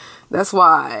 child. That's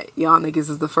why y'all niggas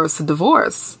is the first to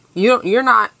divorce. You're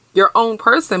not your own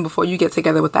person before you get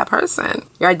together with that person.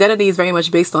 Your identity is very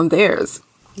much based on theirs.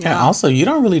 Yeah. And also, you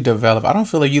don't really develop. I don't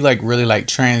feel like you like really like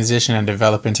transition and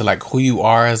develop into like who you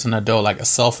are as an adult, like a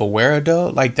self-aware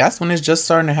adult. Like that's when it's just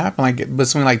starting to happen. Like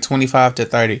between like 25 to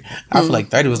 30. I feel like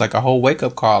 30 was like a whole wake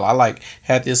up call. I like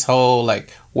had this whole like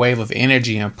wave of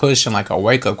energy and push and like a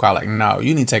wake up call. Like, no,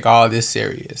 you need to take all this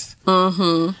serious.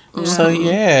 So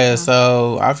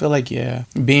I feel like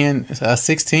being a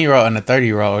 16-year-old and a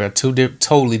 30-year-old are two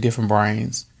totally different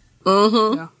brains.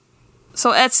 Yeah.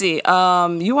 So Etsy,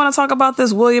 you want to talk about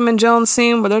this William and Joan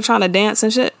scene where they're trying to dance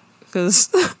and shit? Because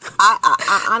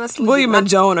I honestly, William and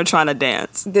Joan are trying to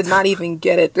dance. Did not even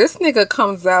get it. This nigga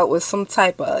comes out with some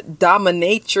type of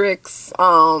dominatrix.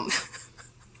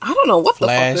 I don't know what the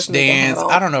fuck this nigga had on.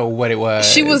 I don't know what it was.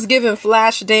 She was giving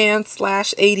flash dance /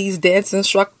 80s dance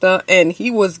instructor, and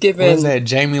he was giving. What was that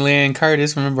Jamie Lynn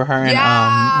Curtis? Remember her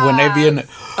and when they be in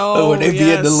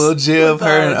the little gym, her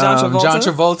and John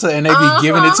Travolta, and they be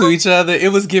giving it to each other.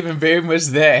 It was giving very much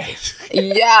that.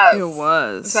 Yes, it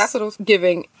was. That's what it was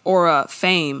giving. Or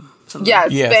fame.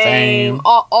 Yes, fame.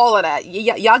 All of that.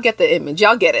 Y'all get the image.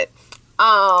 Y'all get it.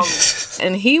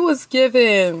 And he was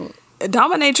giving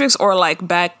dominatrix or like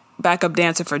backup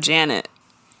dancer for Janet.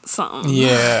 Something.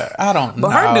 Yeah, I don't know.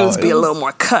 But her dudes be a little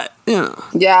more cut. Yeah.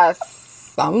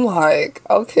 Yes. I'm like,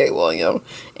 okay, William.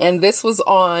 And this was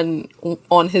on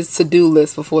his to-do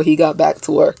list before he got back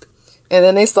to work. And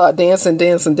then they start dancing.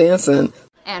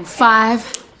 And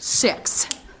 5, 6.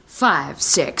 5,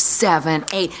 6, 7,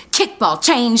 8. Kickball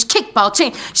change.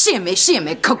 Shimmy,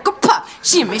 shimmy, cocoa puff.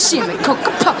 Shimmy, shimmy,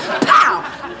 cocoa puff. Pow,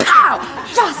 pow.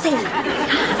 Rossi.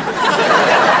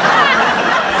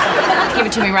 Give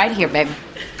it to me right here, baby.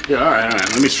 Yeah, all right.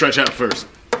 Let me stretch out first.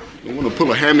 I want to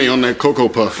pull a hammy on that Cocoa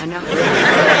Puff. I know.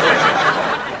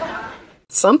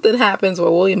 Something happens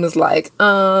where William is like,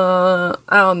 I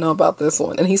don't know about this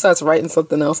one. And he starts writing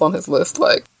something else on his list,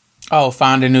 like,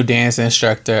 find a new dance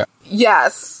instructor.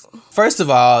 Yes. First of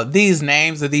all, these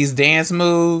names of these dance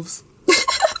moves.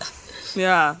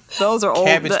 Yeah, those are old.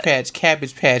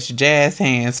 Cabbage Patch, Jazz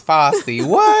Hands, Fosse.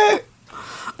 What?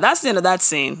 That's the end of that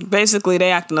scene. Basically,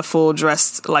 they act in a full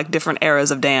dressed like different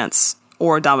eras of dance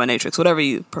or dominatrix, whatever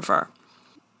you prefer.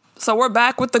 So we're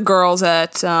back with the girls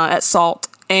at Salt,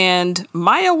 and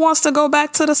Maya wants to go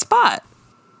back to the spot,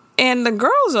 and the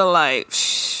girls are like,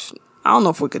 I don't know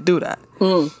if we could do that.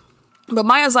 But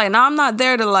Maya's like, nah, I'm not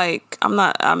there to like, I'm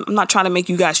not trying to make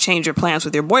you guys change your plans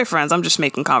with your boyfriends. I'm just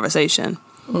making conversation.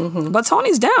 Mm-hmm. But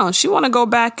Tony's down. She want to go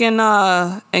back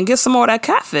and get some more of that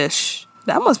catfish.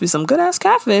 That must be some good ass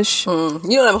catfish. You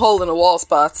know them hole in the wall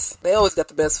spots. They always got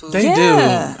the best food. They do,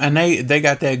 and they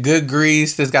got that good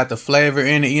grease that's got the flavor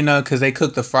in it. You know, because they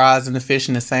cook the fries and the fish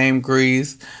in the same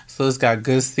grease, so it's got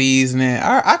good seasoning.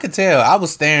 I could tell. I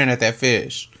was staring at that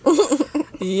fish.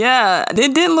 Yeah, it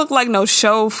didn't look like no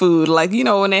show food. Like, you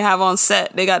know, when they have on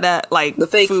set, they got that like the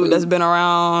fake food that's been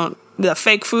around. The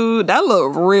fake food that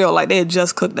looked real. Like they had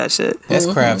just cooked that shit.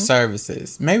 That's craft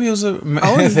services. Maybe it was a.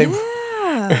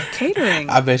 Catering.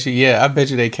 I bet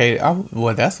you they cater.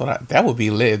 Well, that would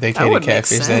be lit. They catered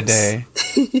catfish that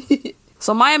day.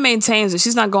 So Maya maintains that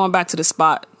she's not going back to the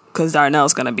spot because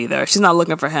Darnell's gonna be there. She's not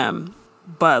looking for him.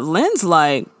 But Lynn's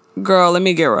like, girl, let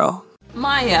me get real.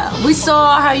 Maya, we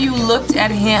saw how you looked at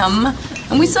him,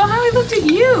 and we saw how he looked at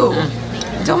you.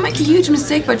 Don't make a huge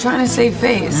mistake by trying to save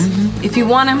face. If you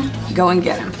want him, go and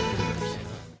get him.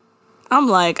 I'm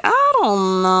like, I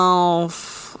don't know.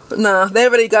 Nah, they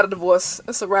already got a divorce.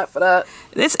 It's a wrap for that.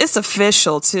 It's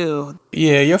official, too.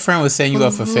 Yeah, your friend was setting you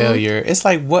up for failure. It's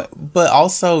like, what? But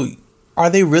also, are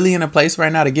they really in a place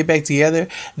right now to get back together?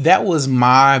 That was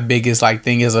my biggest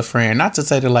thing as a friend. Not to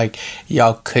say that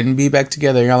y'all couldn't be back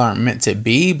together, y'all aren't meant to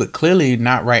be, but clearly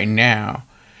not right now.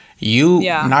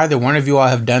 Neither one of you all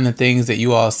have done the things that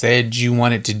you all said you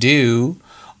wanted to do,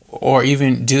 or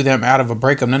even do them out of a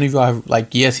breakup. None of you all have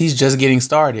yes, he's just getting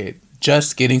started.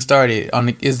 Just getting started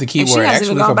is the key word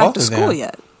actually for both of them. School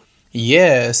yet.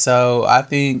 Yeah, so I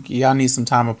think y'all need some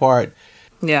time apart.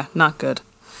 Yeah, not good.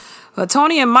 But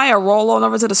Tony and Maya roll on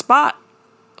over to the spot.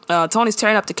 Tony's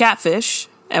tearing up the catfish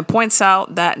and points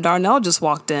out that Darnell just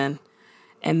walked in,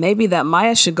 and maybe that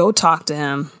Maya should go talk to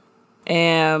him.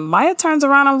 And Maya turns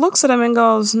around and looks at him and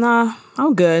goes, nah,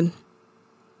 I'm good.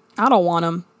 I don't want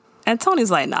him. And Tony's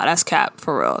like, nah, that's cap,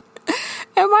 for real.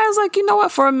 And Maya's like, you know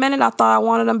what? For a minute, I thought I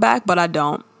wanted him back, but I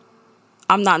don't.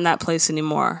 I'm not in that place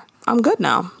anymore. I'm good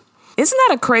now. Isn't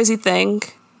that a crazy thing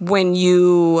when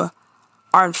you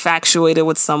are infatuated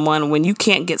with someone, when you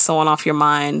can't get someone off your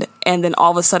mind, and then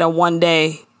all of a sudden one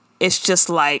day, it's just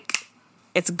like,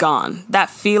 it's gone. That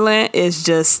feeling is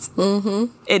just,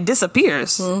 it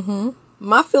disappears.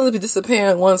 My feelings be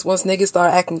disappearing once niggas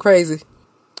start acting crazy.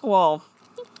 Well,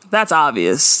 that's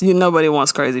obvious. Nobody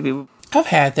wants crazy people. I've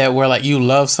had that where you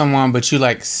love someone, but you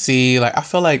see, I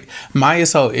feel like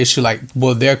Maya's whole issue,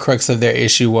 their crux of their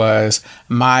issue was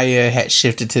Maya had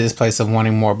shifted to this place of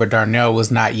wanting more, but Darnell was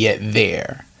not yet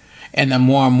there. And the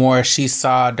more and more she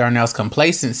saw Darnell's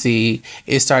complacency,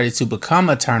 it started to become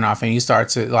a turnoff, and you start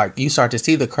to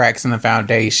see the cracks in the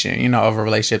foundation, of a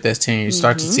relationship that's 10 years. You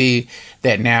start to see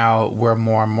that now we're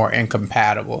more and more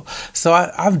incompatible. So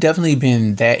I've definitely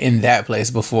been in that place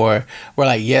before,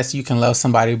 where yes, you can love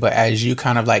somebody, but as you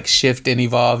kind of shift and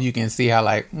evolve, you can see how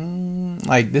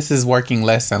this is working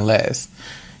less and less.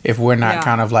 If we're not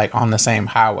kind of on the same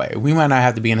highway, we might not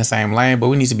have to be in the same lane, but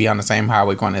we need to be on the same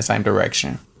highway going in the same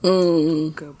direction.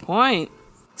 Good point.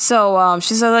 So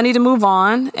she says, I need to move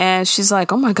on. And she's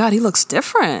like, oh my God, he looks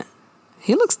different.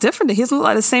 He looks different. He doesn't look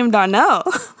like the same Darnell.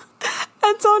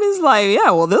 And Tony's like,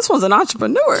 yeah, well, this one's an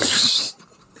entrepreneur.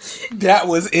 That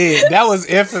was it. That was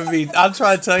it for me. I'm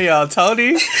trying to tell y'all,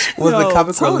 Tony was the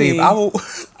comic relief.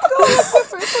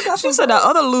 She said that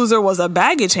other loser was a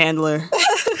baggage handler.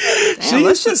 Damn,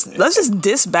 let's just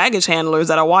diss baggage handlers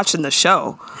that are watching the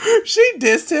show. She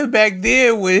dissed him back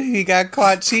then when he got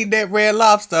caught cheating at Red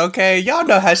Lobster, okay? Y'all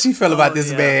know how she feel about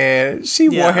this man. She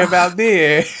wore him out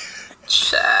there.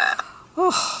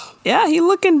 Yeah, he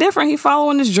looking different. He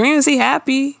following his dreams. He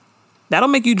happy. That'll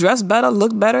make you dress better,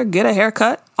 look better, get a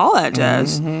haircut, all that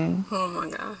jazz. Oh my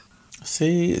God.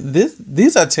 See,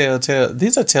 these are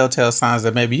telltale signs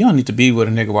that maybe you don't need to be with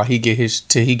a nigga while he get his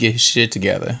shit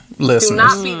together. Listen, do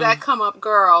not be that come up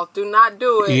girl. Do not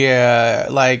do it. Yeah,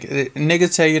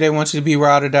 niggas tell you they want you to be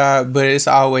ride or die, but it's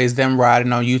always them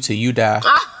riding on you till you die.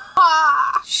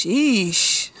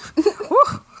 Sheesh.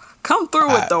 Come through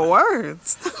with the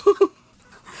words.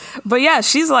 But yeah,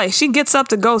 she gets up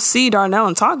to go see Darnell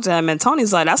and talk to him, and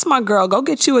Tony's like, that's my girl. Go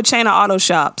get you a chain of auto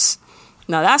shops.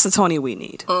 Now that's the Tony we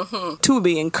need. To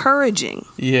be encouraging.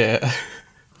 Yeah.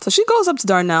 So she goes up to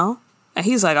Darnell, and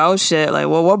he's like, oh shit,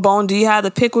 well, what bone do you have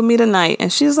to pick with me tonight?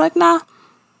 And she's like, nah,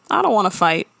 I don't want to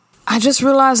fight. I just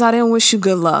realized I didn't wish you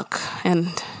good luck. And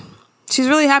she's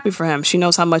really happy for him. She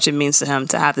knows how much it means to him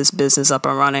to have this business up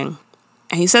and running.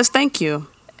 And he says, thank you.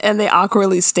 And they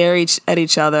awkwardly stare at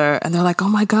each other, and they're like, oh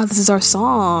my God, this is our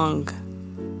song.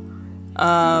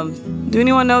 Do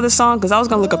anyone know this song? Because I was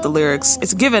going to look up the lyrics.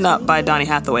 It's Given Up by Donny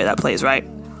Hathaway that plays, right?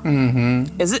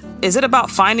 Mm-hmm. Is it about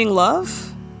finding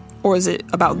love, or is it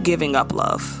about giving up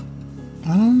love? I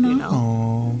don't know. You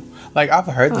know? Like, I've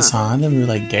heard the song, I never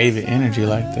like gave it energy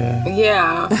like that.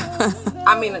 Yeah.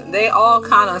 I mean, they all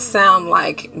kind of sound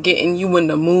like getting you in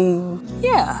the mood.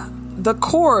 Yeah. The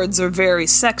chords are very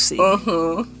sexy.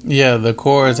 Mm-hmm. Yeah, the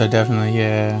chords are definitely,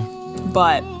 yeah.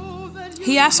 But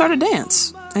he asked her to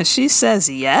dance, and she says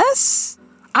yes?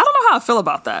 I don't know how I feel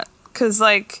about that. Because,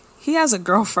 like, he has a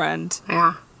girlfriend.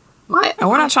 Yeah. And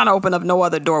we're not trying to open up no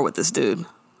other door with this dude.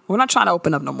 We're not trying to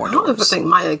open up no more doors. I don't even think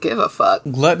Maya give a fuck.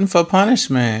 Glutton for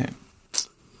punishment.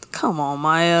 Come on,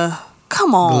 Maya.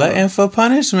 Come on. Glutton for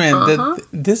punishment.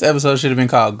 This episode should have been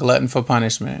called Glutton for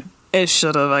Punishment. It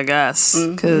should have, I guess.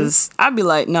 Because I'd be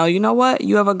like, no, you know what?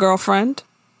 You have a girlfriend,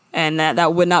 and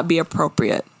that would not be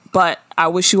appropriate. But I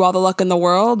wish you all the luck in the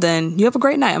world, and you have a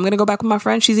great night. I'm going to go back with my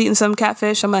friend. She's eating some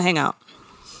catfish. I'm going to hang out.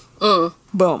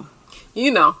 Boom.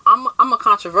 You know, I'm a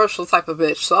controversial type of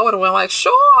bitch, so I would have went like,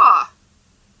 sure.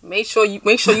 Make sure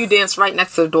you dance right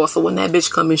next to the door, so when that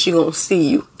bitch come in, she gonna see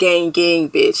you. Gang,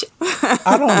 bitch.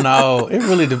 I don't know.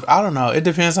 I don't know. It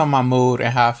depends on my mood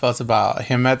and how I felt about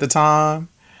him at the time.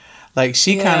 Like,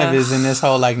 she kind of is in this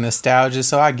whole, like, nostalgia,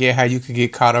 so I get how you could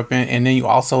get caught up in, and then you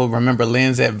also remember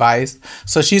Lynn's advice.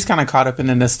 So she's kind of caught up in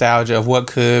the nostalgia of what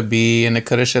could be, and the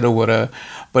coulda, shoulda, woulda.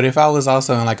 But if I was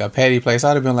also in, like, a petty place,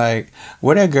 I'd have been like,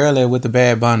 where that girl at with the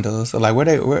bad bundles? Or, like, where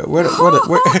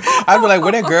I'd be like,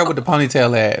 where that girl with the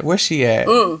ponytail at? Where's she at?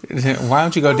 Why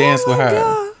don't you go dance with her?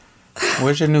 God.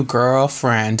 Where's your new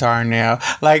girlfriend, Darnell?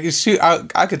 Like,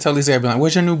 I could totally say, I'd be like,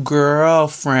 where's your new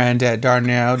girlfriend at,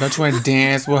 Darnell? Don't you want to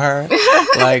dance with her?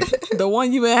 Like, the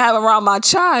one you been having around my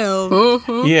child.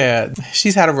 Yeah,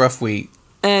 she's had a rough week.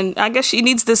 And I guess she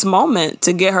needs this moment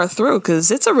to get her through,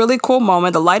 because it's a really cool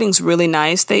moment. The lighting's really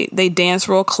nice. They dance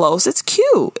real close. It's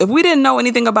cute. If we didn't know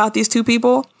anything about these two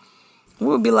people, we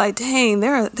would be like, dang,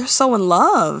 they're so in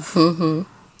love.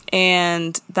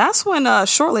 And that's when,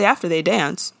 shortly after they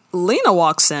dance, Lena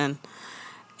walks in,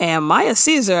 and Maya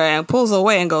sees her and pulls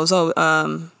away and goes,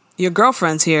 oh, your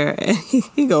girlfriend's here. And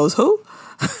he goes, who?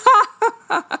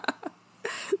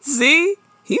 See?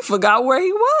 He forgot where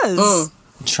he was.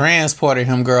 Transported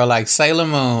him, girl, like Sailor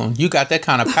Moon. You got that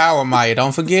kind of power, Maya.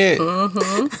 Don't forget.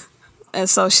 And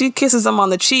so she kisses him on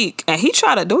the cheek, and he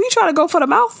tried to go for the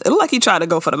mouth? It looked like he tried to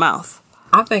go for the mouth.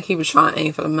 I think he was trying to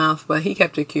aim for the mouth, but he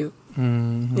kept it cute.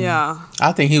 Yeah.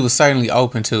 I think he was certainly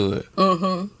open to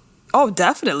it. Oh,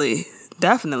 definitely.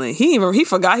 He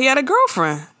forgot he had a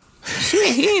girlfriend.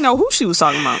 He didn't know who she was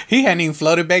talking about. He hadn't even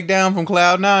floated back down from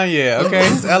Cloud 9 yet. Okay,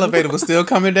 his elevator was still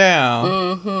coming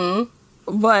down.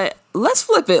 But let's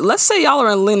flip it. Let's say y'all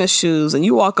are in Lena's shoes and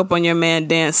you walk up on your man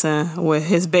dancing with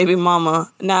his baby mama.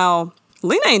 Now,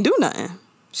 Lena ain't do nothing.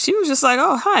 She was just like,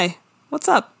 oh, hi, what's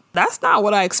up? That's not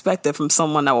what I expected from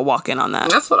someone that would walk in on that.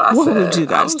 That's what I said. What would you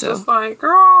guys do? I was just like,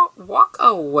 girl, walk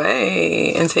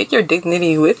away and take your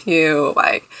dignity with you.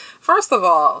 Like, first of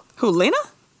all. Who, Lena?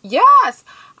 Yes.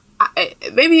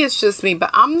 Maybe it's just me, but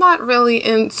I'm not really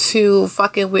into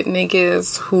fucking with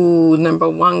niggas who, number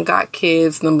one, got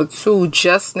kids, number two,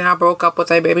 just now broke up with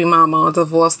their baby mama or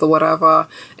divorced or whatever.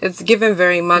 It's given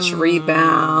very much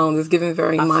rebound. It's given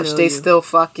very much they still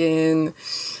fucking.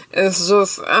 It's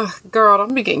just, girl,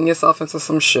 don't be getting yourself into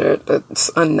some shit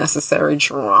that's unnecessary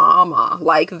drama.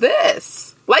 Like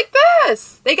this.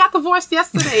 They got divorced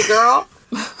yesterday, girl.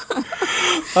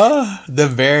 The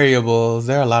variables.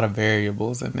 There are a lot of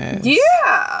variables in this.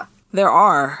 Yeah. There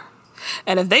are.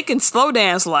 And if they can slow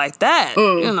dance like that,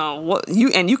 you know, what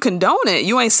you condone it,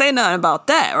 you ain't say nothing about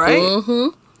that, right?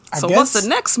 So what's the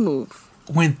next move?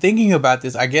 When thinking about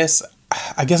this, I guess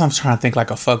I'm trying to think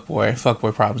like a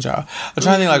fuckboy problems, y'all. I'm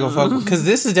trying to think like a fuckboy, because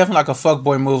this is definitely like a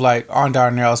fuckboy move, like on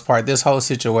Darnell's part, this whole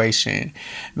situation.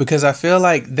 Because I feel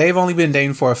like they've only been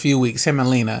dating for a few weeks, him and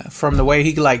Lena. From the way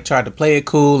he like tried to play it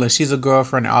cool and she's a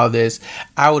girlfriend and all this,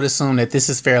 I would assume that this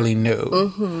is fairly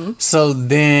new. So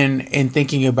then in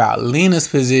thinking about Lena's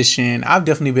position, I've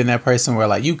definitely been that person where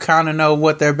like you kind of know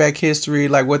what their back history,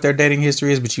 like what their dating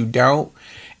history is, but you don't.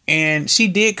 And she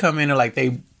did come in and like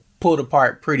they pulled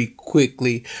apart pretty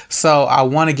quickly. So I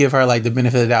want to give her like the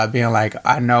benefit of the doubt, being like,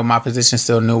 I know my position's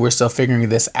still new. We're still figuring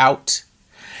this out.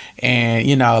 And,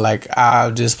 you know, like,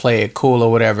 I'll just play it cool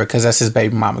or whatever because that's his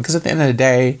baby mama. Because at the end of the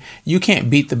day, you can't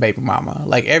beat the baby mama.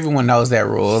 Like, everyone knows that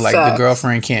rule. Like, the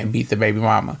girlfriend can't beat the baby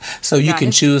mama. So you can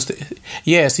choose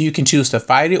to, so you can choose to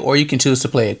fight it, or you can choose to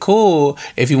play it cool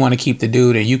if you want to keep the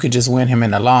dude, and you could just win him in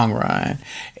the long run.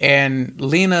 And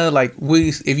Lena, like,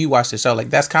 if you watch the show, like,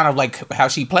 that's kind of like how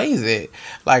she plays it.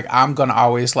 Like, I'm going to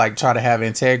always, like, try to have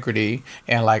integrity,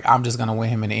 and, like, I'm just going to win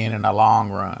him in the end in the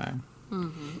long run.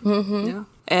 Yeah.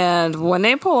 And when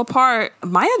they pull apart,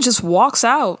 Maya just walks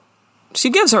out. She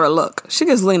gives her a look. She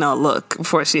gives Lena a look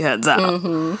before she heads out.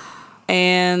 Mm-hmm.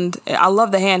 And I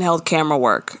love the handheld camera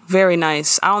work. Very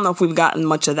nice. I don't know if we've gotten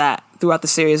much of that throughout the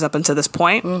series up until this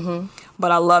point. Mm-hmm.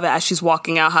 But I love it as she's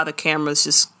walking out, how the camera's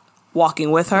just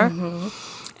walking with her. Mm-hmm.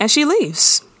 And she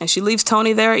leaves. And she leaves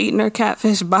Tony there eating her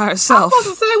catfish by herself. I was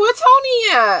supposed to say, where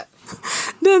Tony at?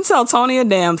 Didn't tell Tony a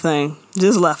damn thing.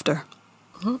 Just left her.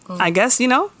 Mm-mm. I guess, you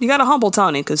gotta humble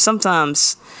Tony, because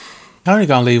sometimes... Tony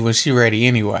gonna leave when she ready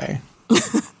anyway.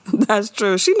 That's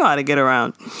true. She know how to get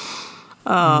around.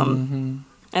 And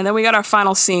then we got our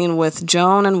final scene with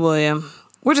Joan and William,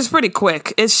 which is pretty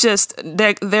quick. It's just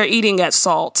they're eating at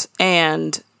Salt,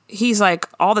 and he's like,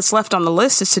 all that's left on the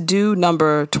list is to do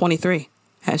number 23.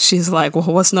 And she's like, well,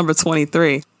 what's number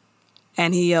 23?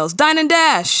 And he yells, Dine and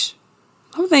Dash.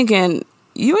 I'm thinking,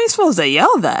 you ain't supposed to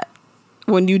yell that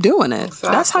when you doing it. Exactly.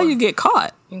 That's how you get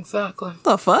caught. Exactly.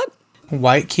 The fuck?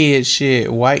 White kid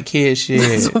shit. White kid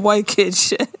shit. White kid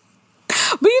shit.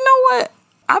 But you know what?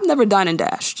 I've never dined and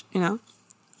dashed, I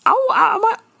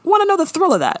might want to know the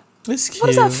thrill of that. It's cute. What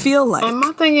does that feel like? And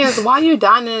my thing is, why you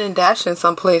dining and dashing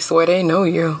someplace where they know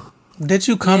you? That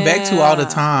you come back to all the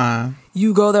time.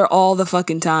 You go there all the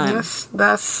fucking time.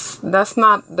 That's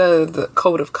not the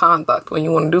code of conduct. When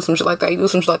you want to do some shit like that, you do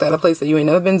some shit like that at a place that you ain't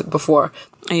never been before.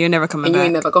 And you're never coming back. You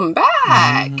ain't never coming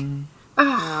back.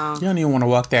 You don't even want to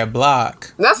walk that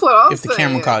block. That's what I'm saying. If the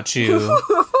camera caught you.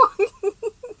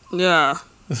 Yeah.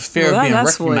 The fear of being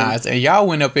recognized. And y'all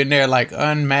went up in there like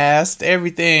unmasked,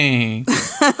 everything.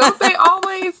 Don't they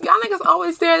always, y'all niggas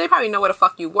always there? They probably know where the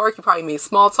fuck you work. You probably made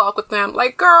small talk with them.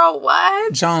 Like, girl,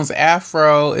 what? Joan's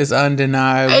afro is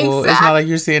undeniable. Exactly. It's not like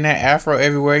you're seeing that afro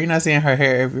everywhere. You're not seeing her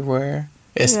hair everywhere.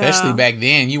 Especially back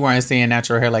then. You weren't seeing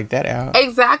natural hair like that out.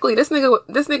 Exactly. This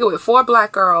nigga with 4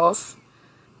 black girls.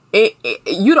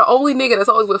 You the only nigga that's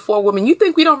always with 4 women. You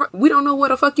think we don't know where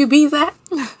the fuck you bees at?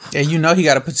 Yeah, he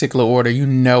got a particular order.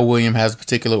 William has a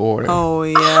particular order. Oh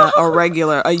yeah,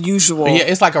 a usual. Yeah,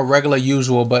 it's like a regular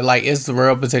usual, but like it's the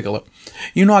real particular.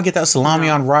 I get that salami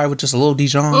on rye with just a little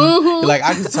Dijon. Mm-hmm. Like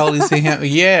I can totally see him.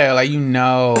 Yeah,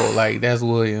 like that's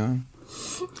William.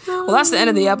 Well, that's the end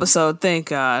of the episode. Thank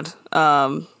God.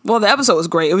 Well, the episode was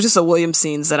great. It was just the William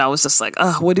scenes that I was just like,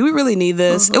 well, do we really need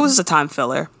this? Mm-hmm. It was just a time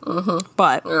filler. Mm-hmm.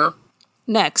 But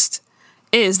next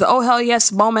is the oh hell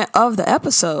yes moment of the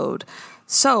episode.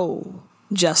 So,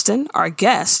 Justin, our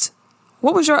guest,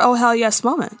 what was your oh hell yes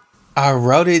moment? I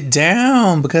wrote it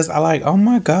down because I oh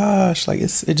my gosh, it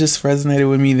just resonated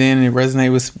with me then, and it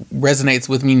resonates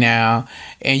with me now,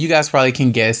 and you guys probably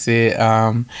can guess it.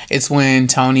 It's when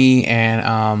Tony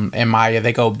and Maya,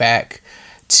 they go back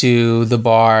to the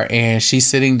bar, and she's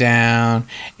sitting down,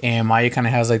 and Maya kind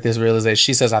of has this realization.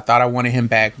 She says, I thought I wanted him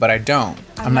back, but I don't.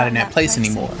 I'm not in that place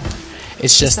anymore.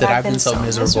 It's just that I've been so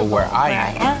miserable where I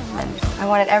am. And I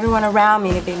wanted everyone around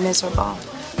me to be miserable,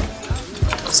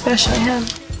 especially him.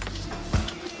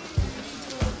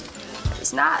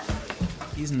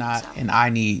 He's not, and I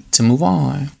need to move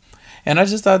on. And I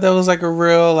just thought that was a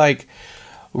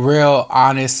real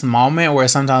honest moment where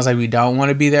sometimes we don't want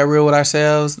to be that real with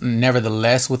ourselves,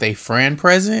 nevertheless with a friend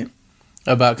present,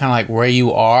 about kind of where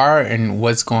you are and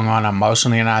what's going on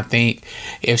emotionally. And I think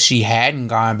if she hadn't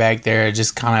gone back there,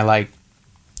 just kind of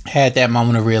had that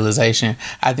moment of realization,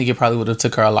 I think it probably would have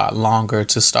took her a lot longer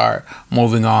to start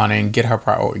moving on and get her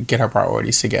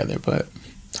priorities together. But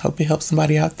hope it helps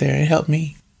somebody out there. It helped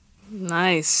me.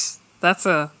 Nice. That's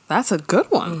a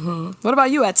good one. Mm-hmm. What about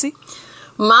you, Etsy?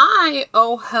 My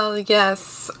oh hell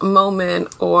yes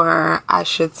moment, or I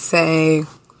should say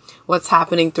what's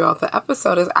happening throughout the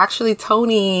episode, is actually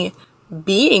Tony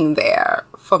being there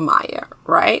for Maya,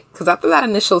 right? Because after that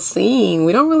initial scene,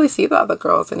 we don't really see the other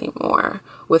girls anymore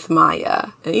with Maya.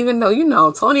 And even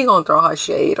though, Tony gonna throw her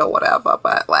shade or whatever,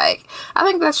 but I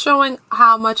think that's showing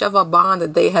how much of a bond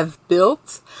that they have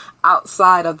built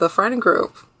outside of the friend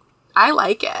group. I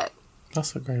like it.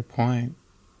 That's a great point.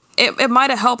 It might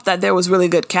have helped that there was really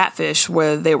good catfish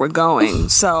where they were going.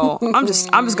 So I'm just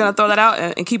gonna throw that out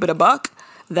and keep it a buck.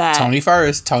 That Tony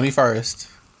first.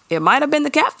 It might have been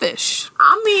the catfish.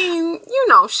 I mean,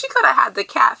 she could have had the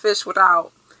catfish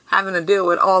without having to deal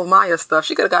with all Maya stuff.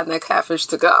 She could have gotten that catfish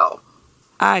to go.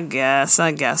 I guess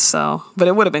so. But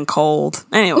it would have been cold.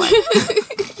 Anyway.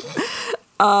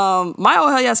 My oh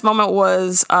hell yes moment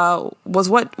was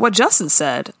what Justin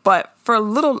said, but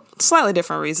for slightly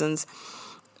different reasons.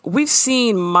 We've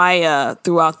seen Maya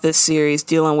throughout this series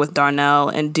dealing with Darnell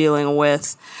and dealing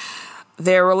with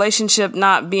their relationship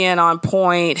not being on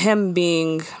point, him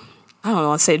being, I don't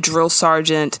want to say drill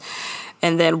sergeant.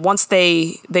 And then once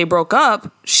they broke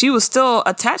up, she was still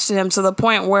attached to him to the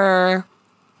point where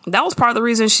That was part of the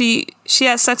reason she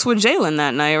had sex with Jalen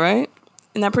that night, right?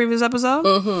 In that previous episode.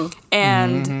 Mm-hmm.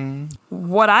 And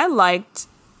what I liked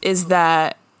is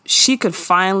that she could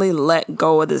finally let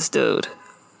go of this dude.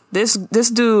 This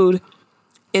dude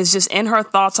is just in her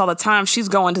thoughts all the time. She's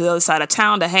going to the other side of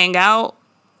town to hang out.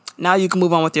 Now you can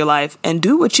move on with your life and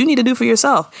do what you need to do for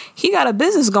yourself. He got a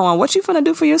business going. What you finna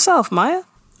do for yourself, Maya?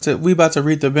 So we about to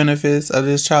reap the benefits of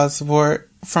this child support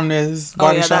from this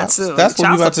body shop. That's what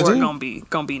we about to do.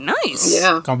 Gonna be nice.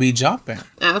 Yeah, gonna be jumping.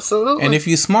 Absolutely. And if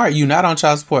you smart, you not on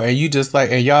child support, and you just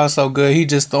like, and y'all so good, he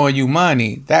just throwing you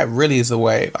money. That really is the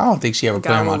way. I don't think she ever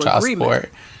put him on child support.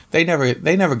 They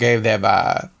never gave that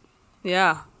vibe.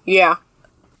 Yeah. Yeah.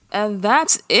 And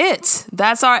that's it.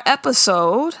 That's our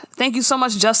episode. Thank you so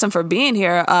much, Justin, for being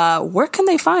here. Where can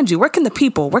they find you? Where can the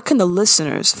the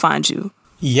listeners find you?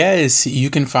 Yes, you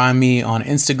can find me on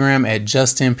Instagram at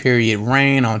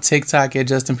Justin.Rain, on TikTok at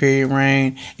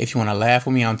Justin.Rain. If you want to laugh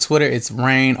with me on Twitter, it's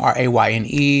Rain,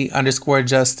 RAYNE_Justin.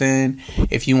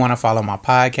 If you want to follow my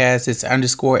podcast, it's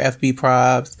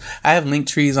 _FBProbs. I have link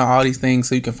trees on all these things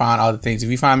so you can find all the things. If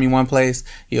you find me one place,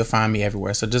 you'll find me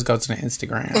everywhere. So just go to the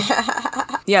Instagram.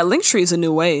 Yeah, Linktree is a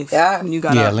new wave. Yeah,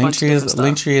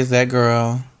 Linktree is that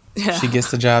girl. Yeah. She gets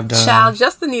the job done. Child,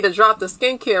 Justin need to drop the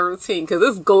skincare routine because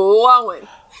it's glowing.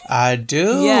 I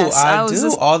do. Yes, I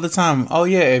do all the time. Oh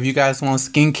yeah, if you guys want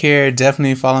skincare,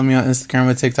 definitely follow me on Instagram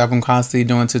and TikTok. I'm constantly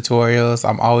doing tutorials.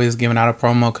 I'm always giving out a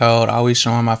promo code, always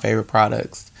showing my favorite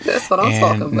products. That's what I'm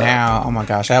talking about. Now, oh my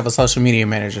gosh, I have a social media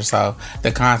manager, so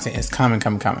the content is coming.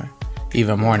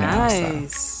 Even more now.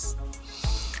 Nice.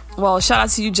 Well, shout out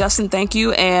to you, Justin. Thank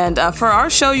you. And for our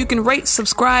show, you can rate,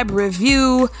 subscribe,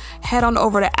 review. Head on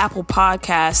over to Apple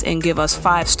Podcasts and give us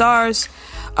 5 stars.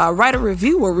 Write a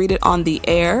review. We'll read it on the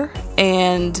air.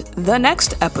 And the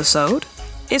next episode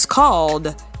is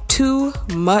called Too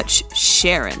Much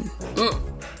Sharing.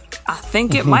 I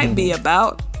think it might be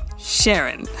about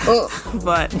Sharon.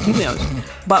 But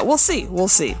we'll see.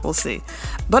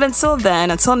 But until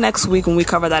then, until next week when we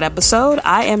cover that episode,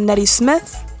 I am Nettie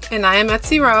Smith. And I am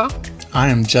Etsy Rowe. I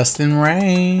am Justin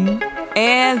Rain.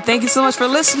 And thank you so much for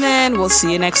listening. We'll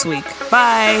see you next week.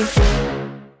 Bye.